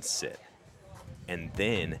and sit. And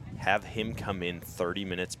then have him come in 30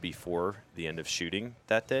 minutes before the end of shooting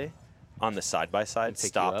that day on the side-by-side, And pick you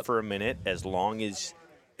stop up. for a minute as long as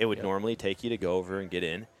it would Yep. normally take you to go over and get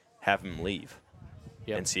in, have him leave.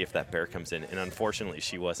 Yep. And see if that bear comes in. And unfortunately,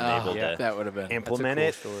 she wasn't Oh, able yeah. to That would have been. implement cool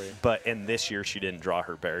it. story. But and this year she didn't draw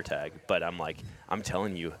her bear tag. But I'm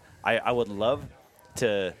telling you, I would love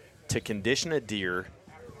to condition a deer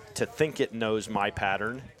to think it knows my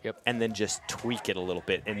pattern, Yep. and then just tweak it a little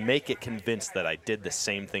bit and make it convinced that I did the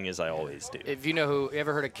same thing as I always do. If you know who,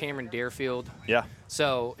 ever heard of Cameron Deerfield? Yeah.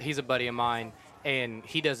 So he's a buddy of mine, and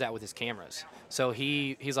he does that with his cameras. So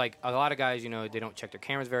he's like, a lot of guys, they don't check their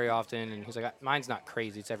cameras very often, and he's like, mine's not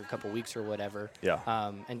crazy. It's every couple weeks or whatever. Yeah.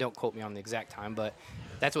 And don't quote me on the exact time, but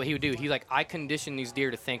that's what he would do. He's like, I condition these deer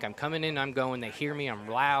to think I'm coming in, I'm going, they hear me, I'm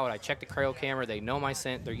loud, I check the trail camera, they know my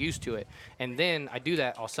scent, they're used to it. And then I do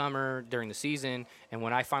that all summer during the season, and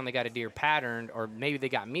when I finally got a deer patterned, or maybe they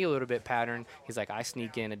got me a little bit patterned, he's like, I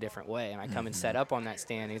sneak in a different way, and I come and set up on that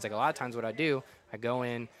stand. And he's like, a lot of times what I do, I go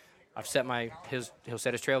in, I've set he'll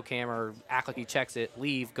set his trail camera, or act like he checks it,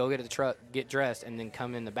 leave, go get to the truck, get dressed, and then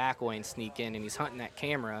come in the back way and sneak in, and he's hunting that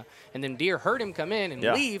camera. And then deer heard him come in and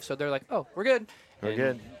Yeah. leave, so they're like, oh, we're good. We're And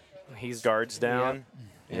good. He's Guards down.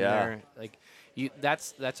 and Yeah. they're, like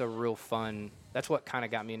that's a real fun. That's what kind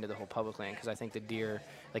of got me into the whole public land, because I think the deer,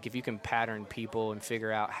 like if you can pattern people and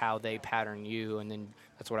figure out how they pattern you, and then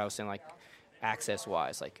that's what I was saying, like access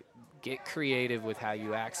wise, like get creative with how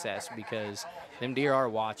you access, because them deer are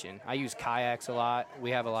watching. I use kayaks a lot. We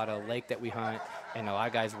have a lot of lake that we hunt, and a lot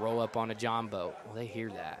of guys roll up on a john boat. Well, they hear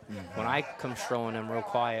that. When I come strolling them real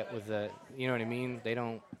quiet with the, you know what I mean? They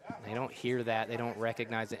don't hear that. They don't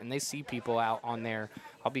recognize it, and they see people out on there.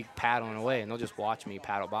 I'll be paddling away, and they'll just watch me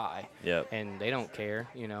paddle by. Yep. And they don't care,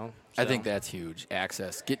 I think So, that's huge.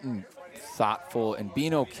 Access, getting thoughtful, and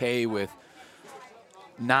being okay with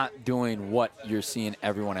not doing what you're seeing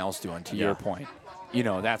everyone else doing. To Yeah. your point,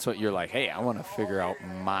 that's what you're like. Hey, I want to figure out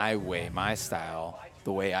my way, my style,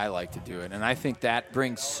 the way I like to do it, and I think that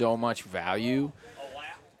brings so much value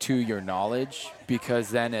to your knowledge, because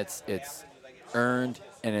then it's earned,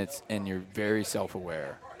 and you're very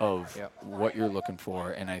self-aware of Yep. what you're looking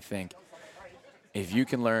for. And I think if you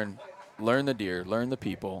can learn the deer, learn the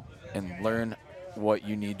people, and learn what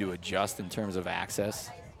you need to adjust in terms of access,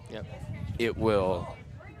 Yep. it will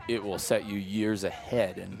set you years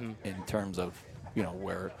ahead in terms of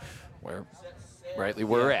where rightly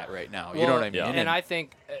we're at right now. You know what I mean? yeah. And I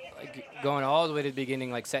think like, going all the way to the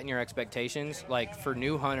beginning, like setting your expectations, like for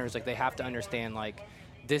new hunters, like they have to understand, like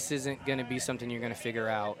this isn't going to be something you're going to figure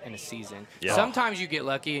out in a season. Yeah. Sometimes you get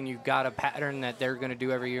lucky and you've got a pattern that they're going to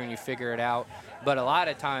do every year and you figure it out. But a lot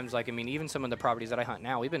of times, like, I mean, even some of the properties that I hunt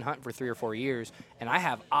now, we've been hunting for 3 or 4 years, and I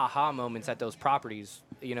have aha moments at those properties,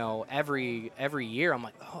 every year. I'm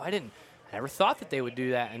like, oh, I never thought that they would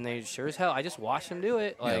do that, and they sure as hell, I just watched them do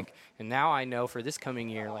it. Like, and now I know for this coming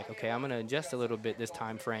year, like, okay, I'm going to adjust a little bit this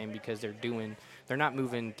time frame, because they're not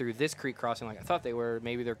moving through this creek crossing like I thought they were.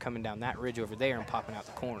 Maybe they're coming down that ridge over there and popping out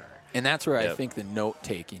the corner. And that's where I Yep. think the note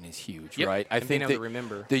taking is huge, Yep. right? I And being think able that to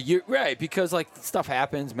remember. the year, right? Because like stuff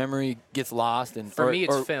happens, memory gets lost, and For me,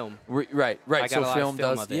 it's film. Right. I got So a lot of film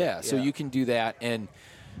film does, of it, yeah. So yeah. you can do that,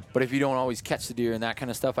 but if you don't always catch the deer and that kind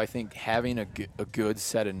of stuff, I think having a good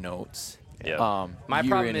set of notes. Yeah. My year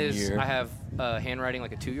problem in and is year. I have handwriting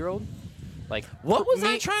like a 2-year-old. Like What was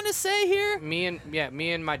I me- trying to say here? Me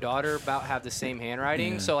and my daughter about have the same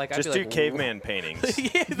handwriting. So like Just I'd do be like, caveman paintings.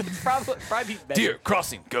 yeah, that's probably be better. Deer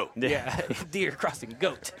crossing, go. Yeah, deer crossing,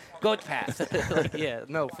 goat path. Like, yeah,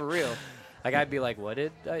 no, for real. Like I'd be like,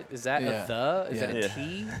 is that Yeah. a the? Is Yeah. that a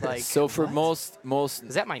T? Like So for what? most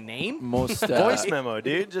Is that my name? most Voice memo,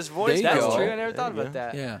 dude. Just voice There you That's go. true. I never thought There you about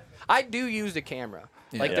that. yeah. I do use the camera.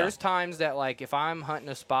 Like Yeah. there's times that like if I'm hunting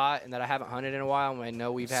a spot and that I haven't hunted in a while, and I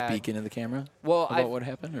know we've had Speaking of the camera, Well, about I've- what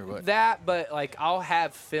happened or what? that, but like I'll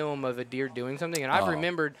have film of a deer doing something, and I've Oh.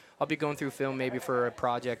 remembered I'll be going through film maybe for a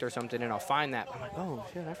project or something, and I'll find that I'm like, oh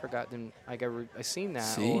shit, I forgot. Then like I seen that,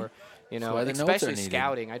 See? or That's why the notes are especially needed.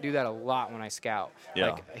 scouting. I do that a lot when I scout. Yeah.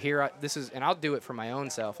 Like here, and I'll do it for my own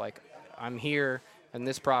self. Like I'm here in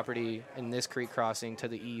this property in this creek crossing to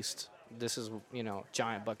the east. this is,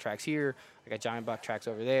 giant buck tracks here. I got giant buck tracks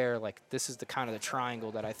over there. Like, this is the kind of the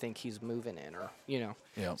triangle that I think he's moving in, or,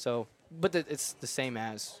 Yeah. So, but it's the same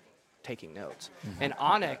as taking notes. And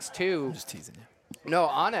Onyx, too. Just teasing you. No,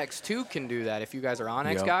 Onyx, too, can do that if you guys are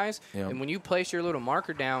Onyx Yep. guys. Yep. And when you place your little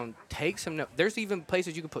marker down, take some notes. There's even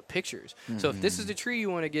places you can put pictures. So if this is the tree you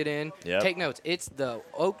want to get in, Yep. take notes. It's the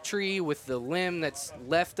oak tree with the limb that's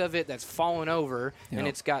left of it that's fallen over, and Yep.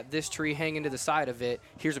 it's got this tree hanging to the side of it.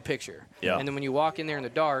 Here's a picture. Yeah. And then when you walk in there in the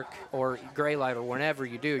dark or gray light or whenever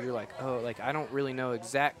you do, you're like, oh, like I don't really know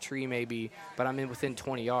exact tree maybe, but I'm in within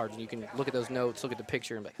 20 yards. And you can look at those notes, look at the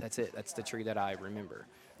picture, and be like, that's it. That's the tree that I remember.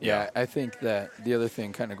 Yeah, I think that the other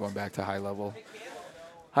thing, kind of going back to high level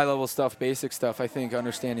stuff, basic stuff, I think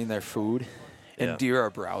understanding their food. Yeah. And deer are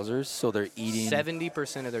browsers, so they're eating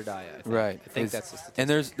 70% of their diet. I think. Right. I think Is- that's the statistic.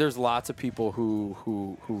 And there's lots of people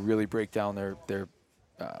who really break down their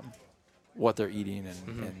what they're eating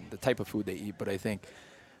and the type of food they eat. But I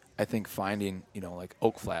think finding like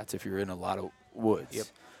oak flats if you're in a lot of woods.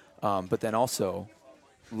 Yep. But then also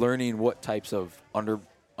learning what types of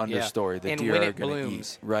understory the And deer when are it going to eat.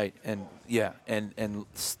 blooms. Right. And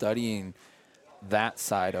studying that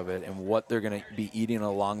side of it and what they're going to be eating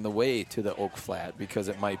along the way to the oak flat, because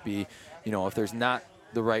it might be, if there's not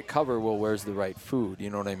the right cover, well, where's the right food? You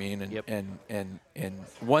know what I mean? And Yep. and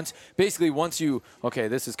once you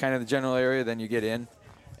this is kind of the general area, then you get in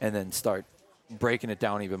and then start breaking it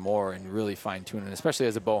down even more and really fine tuning it. Especially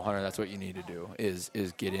as a bow hunter, that's what you need to do is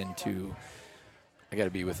get into. I got to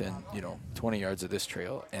be within 20 yards of this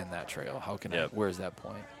trail and that trail. How can Yep. where's that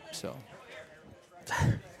point? So.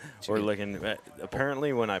 We're looking at,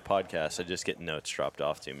 apparently when I podcast, I just get notes dropped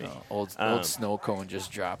off to me. Old snow cone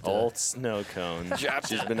just dropped. Old snow cone.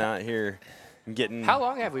 She's been out here getting How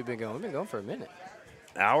long have we been going? We've been going for a minute.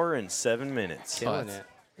 hour and 7 minutes. Killing it.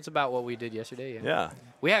 It's about what we did yesterday. Yeah.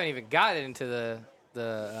 We haven't even gotten into the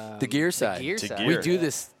gear side. The gear To side. gear. We do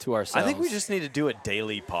this to ourselves. I think we just need to do a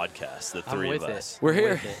daily podcast, the I'm three with of it. us. We're I'm here.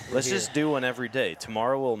 with it. We're Let's here. just do one every day.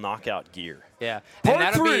 Tomorrow we'll knock out gear. Yeah. Part and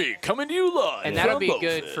that'll three be coming to you live. and that'll from be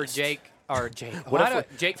good Bowfest. for Jake or Jake. What Why if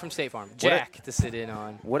do- Jake from State Farm. Jack to sit in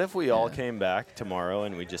on. What if we all came back tomorrow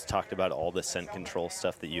and we just talked about all the scent control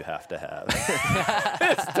stuff that you have to have?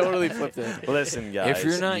 It's totally flipped it. Listen, guys. If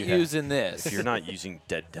you're not you have- using this, if you're not using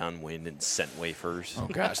dead downwind and scent wafers, oh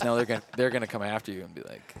gosh, now they're gonna come after you and be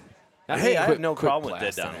like, hey, I have quit- no quit problem with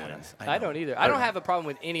dead blasting at downwind. us. I don't either. I don't have a problem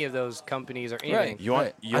with any of those companies or anything. Right. You want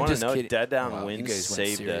Right. you I'm want to just know? kidding. Dead Wow, you downwind guys went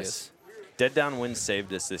saved serious. us. Dead downwind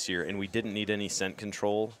saved us this year, and we didn't need any scent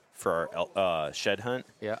control for our shed hunt.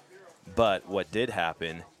 Yeah. But what did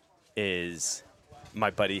happen is my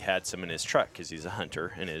buddy had some in his truck because he's a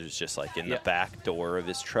hunter, and it was just like in Yeah. the back door of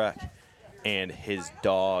his truck, and his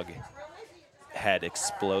dog had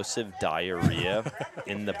explosive diarrhea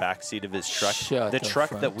in the back seat of his truck. Shut the the truck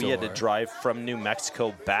front that we had to door. drive from New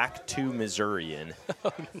Mexico back to Missouri in.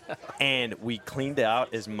 And we cleaned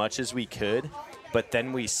out as much as we could. But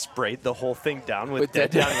then we sprayed the whole thing down with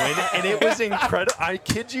dead dead- downwind, and it was incredible. I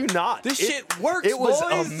kid you not. This It- shit works, It was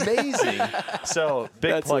boys. amazing. So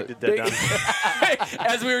big That's plug a to dead big- downwind.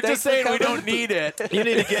 As we were just saying, we don't need it. You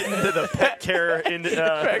need to get into the pet care,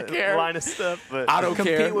 care. line of stuff. But Auto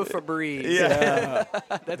Compete care. with Febreze. yeah.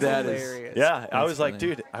 That's That is- hilarious. Yeah, I That's was like,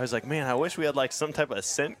 funny. dude, I was like, man, I wish we had like some type of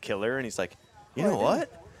scent killer. And he's like, you know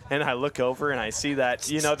what? And I look over and I see that,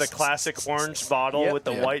 the classic orange bottle Yep. with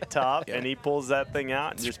the Yep. white top, Yep. and he pulls that thing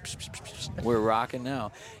out and just. We're rocking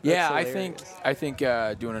now. Yeah, hilarious. I think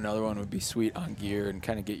doing another one would be sweet on gear and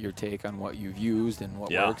kind of get your take on what you've used and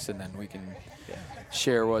what Yeah. works, and then we can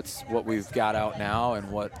share what we've got out now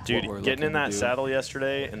and what Dude, what we're getting in looking to that do. saddle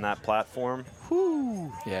yesterday and that platform,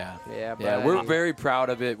 Yeah, Yeah, yeah, we're buddy. very proud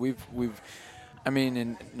of it. We've, I mean,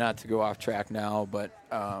 and not to go off track now, but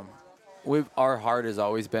our heart has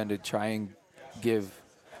always been to try and give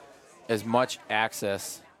as much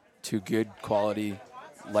access to good quality,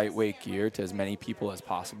 lightweight gear to as many people as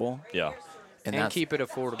possible. yeah. And that's- keep it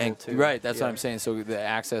affordable, too. Right, that's what Yeah. I'm saying. So the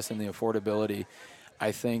access and the affordability,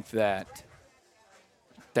 I think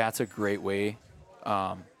that's a great way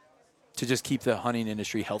to just keep the hunting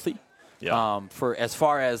industry healthy. Yeah. For as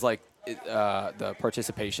far as like the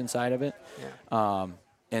participation side of it,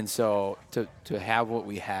 and so to have what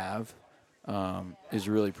we have is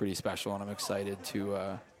really pretty special, and I'm excited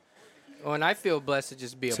to. Well, and I feel blessed to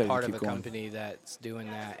just be a Excited to part of keep a going. company that's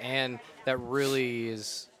doing that, and that really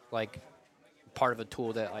is like part of a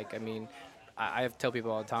tool that, like, I mean, I tell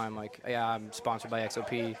people all the time, like, yeah, I'm sponsored by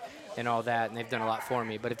XOP and all that, and they've done a lot for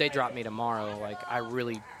me. But if they dropped me tomorrow, like, I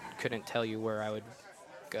really couldn't tell you where I would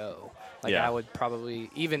go. Like Yeah. I would probably,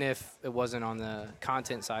 even if it wasn't on the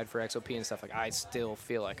content side for XOP and stuff, like I still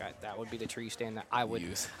feel like that would be the tree stand that I would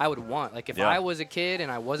want. Like if Yeah. I was a kid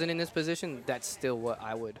and I wasn't in this position, that's still what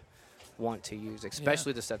I would want to use,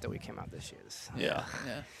 especially the stuff that we came out this year. Yeah.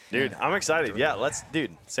 Yeah. Dude, I'm excited. Yeah,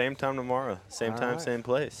 same time tomorrow. Same time, Alright. same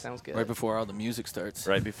place. Sounds good. Right before all the music starts.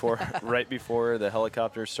 Right before the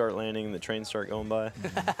helicopters start landing, the trains start going by.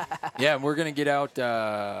 Yeah, and we're gonna get out. In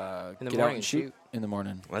the get out morning and shoot in the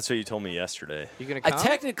morning. That's what you told me yesterday. You gonna I come?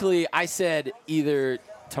 technically I said either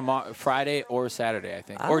tomorrow, Friday or Saturday. I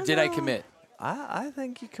think, or don't did I know. commit? I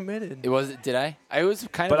think you committed. It was. Did I? I was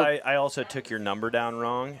kind But of. I also took your number down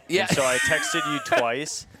wrong. Yeah. And so I texted you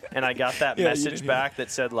twice, and I got that Yeah, you message didn't back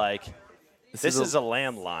that said, like, this is a a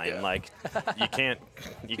landline. Yeah. Like, you can't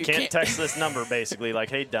can't- text this number, basically.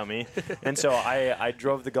 Like, hey, dummy. And so I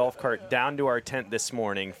drove the golf cart down to our tent this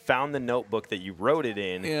morning, found the notebook that you wrote it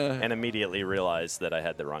in, Yeah. and immediately realized that I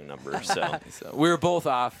had the wrong number. So, So we were both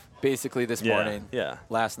off basically this Yeah, morning. yeah.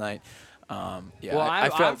 Last night. Yeah. Well, I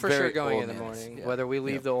I'm felt for very sure going old in the man-ish. morning, Yeah. whether we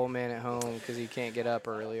leave Yeah. the old man at home because he can't get up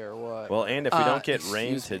early or what. well, and if we don't get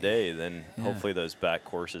rain excuse me. today, then Yeah. hopefully those back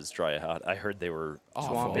courses dry out. I heard they were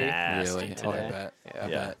Swampy. nasty Really? today. Oh, I bet. Yeah. I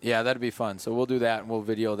Yeah. bet. Yeah, that'd be fun. So we'll do that, and we'll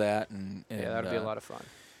video that, and yeah, that'd be a lot of fun.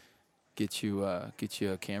 get you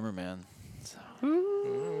a cameraman.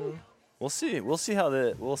 We'll see. We'll see how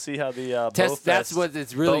the Test. Bowfest, That's what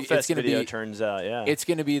it's really. Bowfest It's gonna video be. turns out. Yeah. It's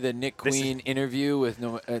gonna be the Nick This- Queen interview with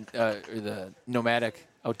or the Nomadic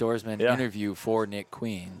Outdoorsman Yeah. interview for Nick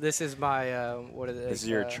Queen. This is my what is it? This is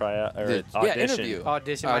your tryout or the- audition. yeah, interview.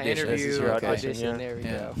 audition. My Audition. interview. This is your audition, audition. yeah. There we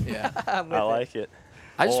Yeah, go. yeah. I'm with I it. like it.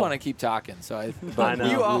 I just Oh. want to keep talking. So I. I know.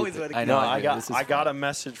 You always wanna I keep know. No, I I do. got This is I got fun. a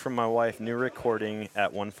message from my wife. New recording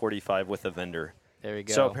at 1:45 with a vendor. There we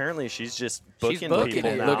go. So apparently she's just She's booking booking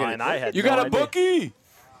people it. now, Look at and it. I had You no got a idea. bookie.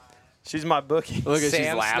 She's my bookie. Look at she's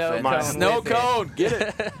Sam laughing. Snowcone Snow with it. cone, get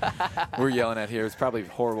it. We're yelling at here. It's probably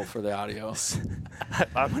horrible for the audio.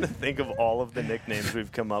 I'm gonna think of all of the nicknames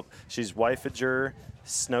we've come up. She's Wifeager,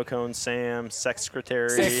 Snowcone Sam,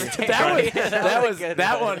 Secretary.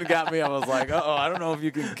 That one got me. I was like, oh, I don't know if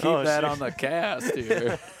you can keep Oh, that shoot. on the cast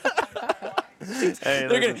here. Hey,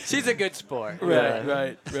 listen, She's a good sport.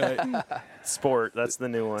 right. Sport. That's the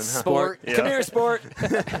new one. Huh? Sport. Yeah. Come here, sport.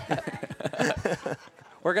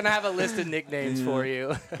 We're gonna have a list of nicknames for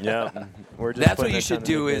you. Yeah. We're just That's what putting you a ton should of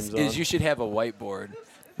do nicknames is on. you should have a whiteboard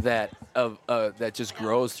that just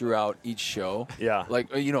grows throughout each show. Yeah. Like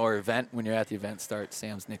or event when you're at the event, start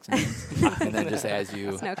Sam's nicknames, and then just as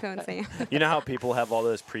you. Snow cone Sam. You know how people have all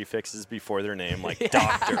those prefixes before their name, like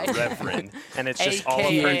Doctor, Reverend, and it's just all of her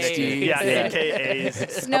AKA. nicknames. Yeah, Yeah.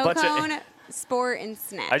 AKAs. Snow a bunch cone, of. sport, and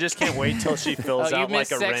snack. I just can't wait till she fills Oh, you out like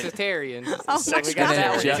missed a rent. sexitarian. Oh, Sex we got and then that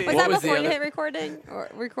one Jeff- too. was what that was the before you other- hit recording or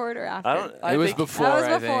record or after? I don't. I It was think- before. That was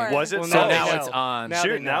I before. think. Was it? Well, So now now they it's know. on. Now they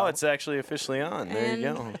Shoot, now know. it's actually officially on. There you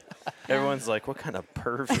And- go. Everyone's like, what kind of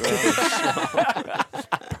perv?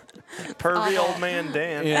 Pervy old man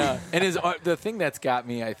Dan. Yeah, and the thing that's got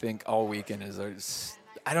me, I think, all weekend is there's.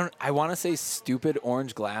 I want to say stupid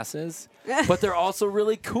orange glasses, but they're also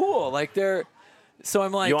really cool. Like they're. So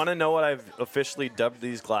I'm like. You want to know what I've officially dubbed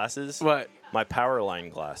these glasses? what? My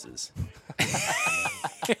Powerline glasses.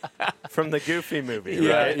 From the Goofy movie,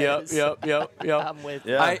 Yeah. right? Yep. I'm with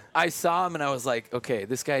you. Yeah. I saw him and I was like, okay,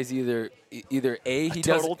 this guy's either A, he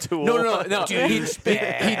total doesn't. tool. No. he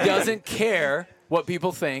doesn't care what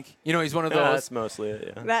people think. He's one of Yeah, those. that's mostly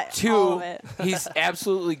it, yeah. That, all Two, of it. he's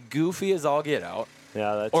absolutely goofy as all get out.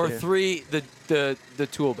 Yeah, that's Or it. three, the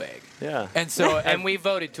tool bag. Yeah. And so And we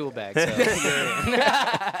voted tool bag. So you're in.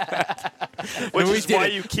 Which we is did why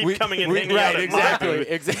it. you keep We- coming and we- hanging right, out at exactly, my booth.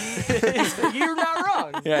 exactly. You're not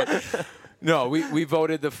wrong. Yeah. No, we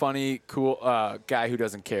voted the funny, cool guy who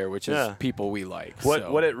doesn't care, which is Yeah. people we like. What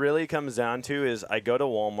so. what it really comes down to is I go to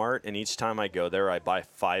Walmart and each time I go there I buy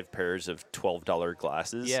 5 pairs of $12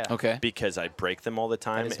 glasses. Yeah. Okay. Because I break them all the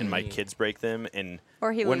time is and my mean. kids break them and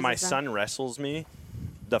Or he when my loses them. son wrestles me,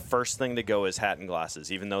 the first thing to go is hat and glasses,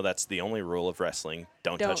 even though that's the only rule of wrestling.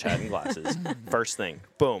 Don't touch Don't. hat and glasses. First thing,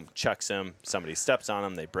 boom, chucks him. Somebody steps on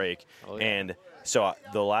them, they break. Oh, yeah. And so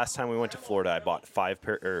the last time we went to Florida, I bought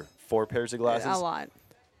 4 pairs of glasses. A lot.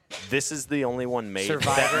 This is the only one made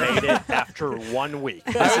Survivor. that made it after 1 week.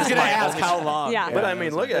 I was going to ask how long. Yeah. But I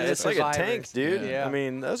mean, look at it. They're It's like a tank, survivors. dude. Yeah. I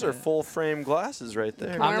mean, those are full frame glasses right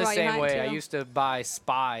there. Come I'm Or the while you same hunt, way. I too. used to buy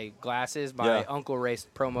Spy glasses. My Yeah. uncle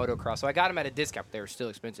raced pro motocross, so I got them at a discount. They were still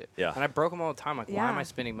expensive. Yeah. And I broke them all the time. Like, why am Yeah. I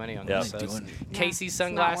spending money on Yeah. this? So Doing- it's Yeah, Casey it's not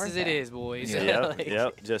sunglasses, worth it it. is, boys. Yeah. Yep, Like,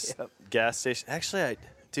 yep. Just gas station. Actually,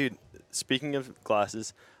 dude, speaking of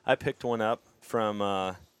glasses, I picked one up from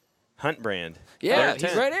Hunt Brand. Yeah, Their he's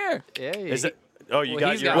tent. right here. Yeah, Is it? Oh, you Well,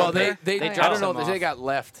 got he's your got own Well, there? they They I dropped don't know. some They off. got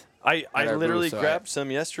left. I at our literally booth, so grabbed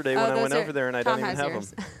some yesterday when I those went are- over there, and I Tom don't even has have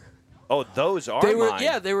yours. them. Oh, those are They were mine.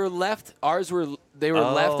 yeah, they were left. Ours were they were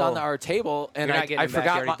left on Oh. our table, and You're not I getting them back. You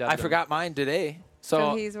forgot already dubbed I them. forgot mine today. So,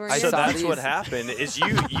 So he's wearing I yours. So saw that's these. what happened. Is you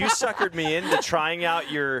suckered me into trying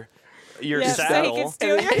out your Yeah, so he saddle, can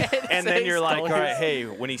steal your- and then you're like, all right, hey,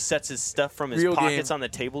 when he sets his stuff from his Real pockets game. on the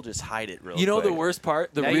table, just hide it real You know quick. the worst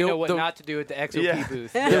part? The Now real you know what the, not to do at the XOP Yeah.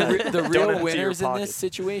 booth. the empty your real winners in pocket. this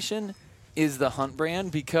situation is the Hunt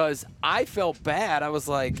brand, because I felt bad. I was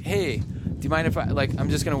like, hey, do you mind if I'm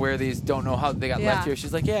just going to wear these, don't know how they got Yeah. left here.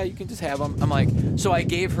 She's like, yeah, you can just have them. I'm like, so I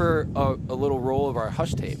gave her a little roll of our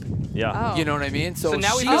Hush tape. Yeah. Oh. You know what I mean? So, So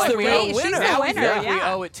now we she's feel like the we real owe, she's winner. the now we winner, feel like we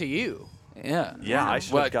yeah. owe it to you. Yeah. Yeah, I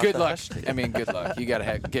should Well, have got good the luck. Hush tape. I mean, good luck. You got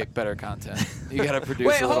to get better content. You got to produce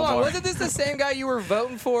Wait, a hold little on. more. Wasn't this the same guy you were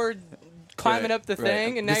voting for climbing Right, up the right.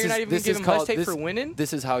 thing, and now This you're is- not even this giving is him Hush called- tape this- for winning?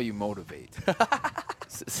 This is how you motivate.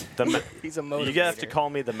 He's a motivator. You have to call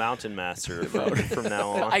me the Mountain Master from now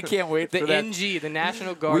on. I can't wait The for that. NG, the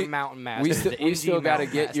National Guard We- Mountain Master. We, The we NG still got to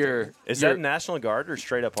Mountain get Master. your. Is your, that National Guard or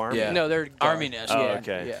straight up Army? Yeah. No, they're Army Guard. National? Oh, Yeah,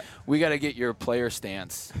 okay. Yeah. We got to get your player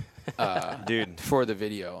stance, Dude. for the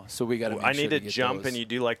video. So we got to. I need to jump and you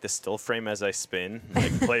do like the still frame as I spin,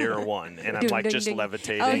 like player one, and I'm Ding, like ding, just ding.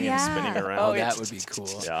 levitating Oh, and yeah. spinning around. Oh, yeah. that would be cool.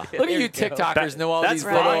 Yeah. Look at There you you go. TikTokers know all That's these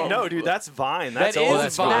Vine. little. No, dude, that's Vine. That That's is old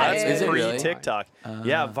that's school. Vine. That's Is it really? pre-TikTok.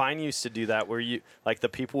 Yeah, Vine used to do that where you like the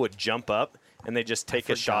people would jump up and they just take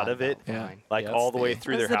a shot of it, Yeah. like Yep. all the way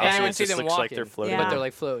through That's their the house. best. And I it would see just them looks like walking, they're floating. Yeah. but they're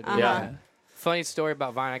like floating. Uh-huh. Yeah. Funny story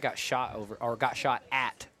about Vine. I got shot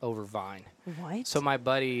at over Vine. What? So my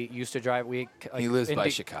buddy used to drive. He lives in by De-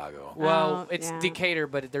 Chicago. Well, Oh, it's yeah. Decatur,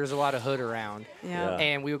 but there's a lot of hood around. Yeah.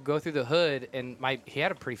 And we would go through the hood, and he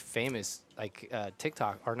had a pretty famous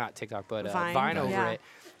TikTok, or not TikTok, but Vine. Vine over Yeah. it.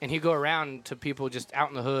 And he'd go around to people just out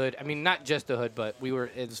in the hood. I mean, not just the hood, but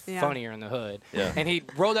it's Yeah. funnier in the hood. Yeah. And he'd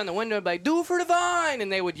roll down the window and be like, "Do it for the Vine,"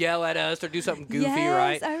 and they would yell at us or do something goofy, yes,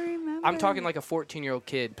 right? I remember. I'm talking like a 14-year-old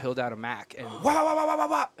kid peeled out a Mac and wah, wah, wah, wah, wah,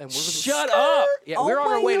 wah, and we're Shut up! Yeah, we're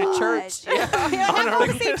on our way to church. Yeah, I'm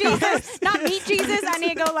going to see Jesus, not meet Jesus. I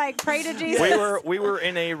need to go like pray to Jesus. We were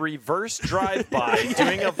in a reverse drive-by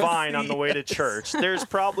doing a Vine on the way to church. There's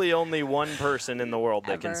probably only one person in the world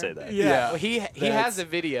that can Ever. say that. Yeah. Well, he has a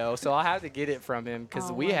video, so I'll have to get it from him because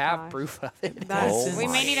Oh we my have gosh. proof of it. Oh we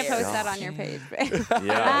my may need to post that gosh. on your page.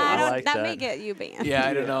 Yeah, I like that that. may get you banned. Yeah,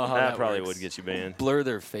 I don't know how That probably works. would get you banned. Blur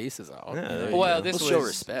their faces out. Yeah, you know? there you Well, go. this We'll show was,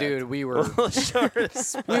 respect. dude, we were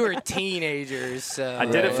teenagers. So I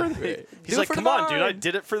did it for Right, the. right. He's Do it like, for the come on, dude, I Vine."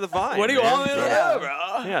 did it for the Vine. What do you man." want me to Yeah. do,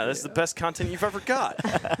 bro? Yeah, this is the best content you've ever got.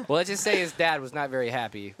 Well, let's just say his dad was not very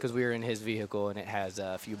happy because we were in his vehicle and it has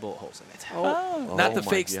a few bullet holes in it. Oh, not the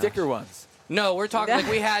my fake gosh. sticker ones. No, we're talking like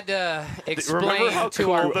we had to explain how to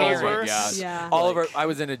cool our those parents. were? Gosh. Yeah. All of our, I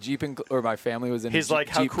was in a Jeep, or my family was in He's a like,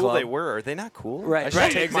 how Jeep cool club. they were. Are they not cool? Right, I should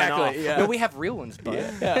right, take mine exactly. off. Yeah. No, we have real ones, bud.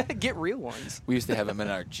 Yeah. Get real ones. We used to have them in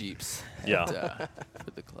our Jeeps. Yeah.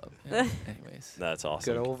 For the club. Yeah. Anyways, That's Good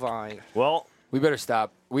awesome. old Vine. Well, we better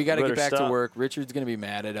stop. We got to Better get back to stop. work. Richard's gonna be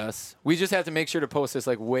mad at us. We just have to make sure to post this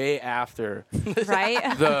like way after Right?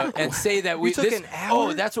 and say that we took this, an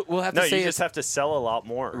hour? Oh, that's what we'll have no, to say. you just have to sell a lot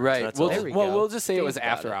more. right. That's We'll all. There we well, go. we'll just say it was Dave's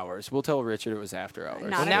got after it. hours. We'll tell Richard it was after hours.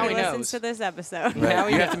 Not now if he he listens knows. to this episode. Right. Now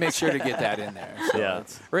he You have knows. to make sure to get that in there. So Yeah.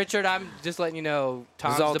 it's- Richard, I'm just letting you know,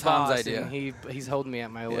 Tom's all the Tom's boss, idea. and he's holding me at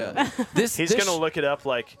my will. yeah. This He's this going to look it up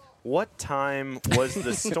like, what time was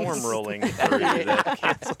the storm rolling through that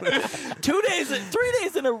canceled? 3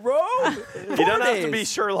 days in a row. You don't have to be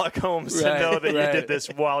Sherlock Holmes to Right, know that you right. did this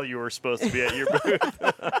while you were supposed to be at your booth.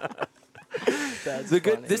 The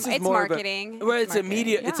good. This is It's more marketing. Of a, well, It's it's a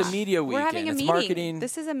media. marketing. It's a Yeah. media weekend. We're having a it's meeting. marketing.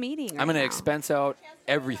 This is a meeting. I'm right gonna now. expense out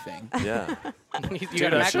everything. Yeah. You Dude,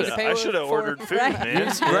 got a I Mac should to pay have for? ordered food, man. Right,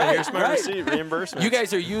 Here's my right. receipt, reimbursement. You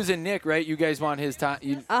guys are using Nick, right? You guys want his time. Uh-huh.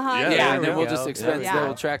 Yeah, Yeah, there and we then we'll go. just expense Yeah. that.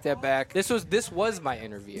 We'll track that back. This was my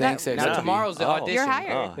interview. Thanks, Now XRP. tomorrow's the Oh. audition. You're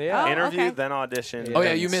hired. Yeah. Oh, Interview, okay. then audition. Oh yeah,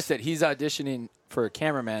 then you missed it. He's auditioning for a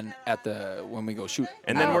cameraman at when we go shoot.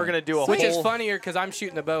 And then Oh. we're going to do a Which is whole. funnier because I'm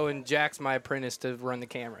shooting the bow and Jack's my apprentice to run the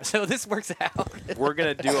camera. So this works out. We're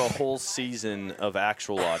going to do a whole season of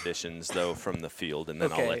actual auditions, though, from the field, and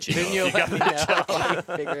then I'll let you know. Then if you'll you let got me know. You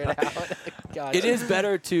figure it out. Gotcha. It is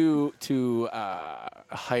better to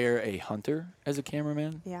hire a hunter as a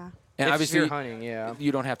cameraman, Yeah. and If obviously you're hunting, yeah.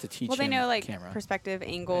 you don't have to teach. Well, they him know like camera. perspective,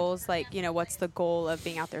 angles, like what's the goal of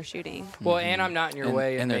being out there shooting. Well, and I'm not in your And-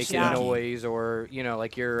 way and and they're making sneaky. noise or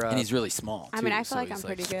like you're. And he's really small. I mean, too, I feel so like he's I'm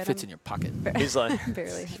pretty good. Fits I'm- in your pocket. He's like,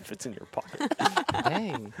 Barely. fits in your pocket.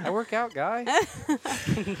 dang. I work out, guy.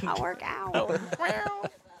 I'll work out.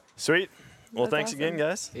 Sweet. Well, That's thanks awesome. again,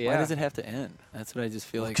 guys. Why does it have to end? That's what I just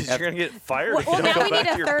feel like. Because you're going to get fired if you Well, don't now go we back need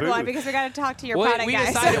to a your third one booth. because we got to talk to your Well, product we guy.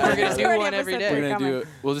 decided we're gonna There's do already one a every day. episode We're gonna coming. do it.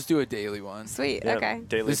 We'll just do a daily one. Sweet. Yeah, Okay.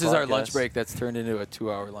 daily This is our podcast. lunch break that's turned into a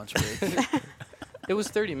 2-hour lunch break. It was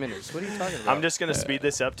 30 minutes. What are you talking about? I'm just going to speed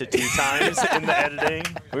this up to 2 times in the editing.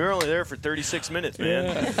 We were only there for 36 minutes,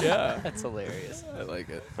 man. yeah. That's hilarious. I like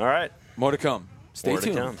it. All right. More to come. Stay More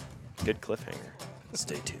tuned. to come. Good cliffhanger.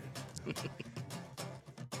 Stay tuned.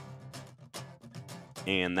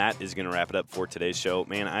 And that is going to wrap it up for today's show.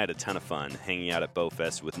 Man, I had a ton of fun hanging out at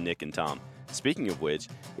BowFest with Nick and Tom. Speaking of which,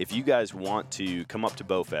 if you guys want to come up to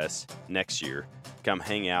BowFest next year, come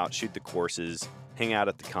hang out, shoot the courses, hang out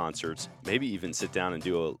at the concerts, maybe even sit down and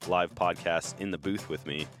do a live podcast in the booth with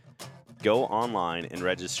me, go online and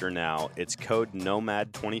register now. It's code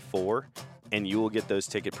NOMAD24, and you will get those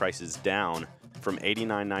ticket prices down from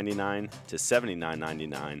 $89.99 to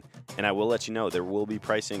 $79.99. And I will let you know there will be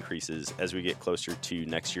price increases as we get closer to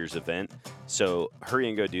next year's event. So hurry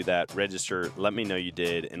and go do that. Register. Let me know you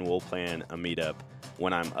did, and we'll plan a meetup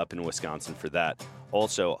when I'm up in Wisconsin for that.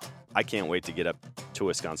 Also, I can't wait to get up to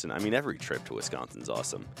Wisconsin. I mean, every trip to Wisconsin is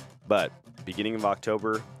awesome. But beginning of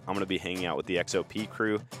October, I'm going to be hanging out with the XOP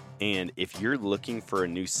crew. And if you're looking for a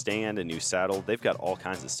new stand, a new saddle, they've got all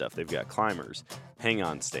kinds of stuff. They've got climbers,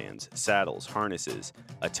 hang-on stands, saddles, harnesses,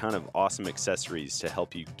 a ton of awesome accessories to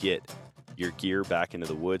help you get your gear back into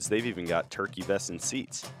the woods. They've even got turkey vests and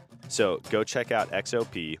seats. So go check out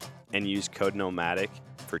XOP and use code NOMADIC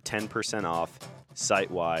for 10% off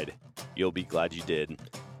site-wide. You'll be glad you did.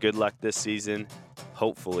 Good luck this season.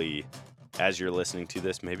 Hopefully, as you're listening to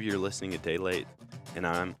this, maybe you're listening a day late, and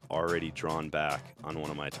I'm already drawn back on one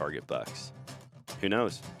of my target bucks. Who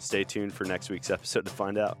knows? Stay tuned for next week's episode to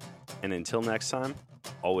find out. And until next time,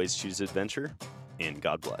 always choose adventure, and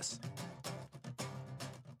God bless.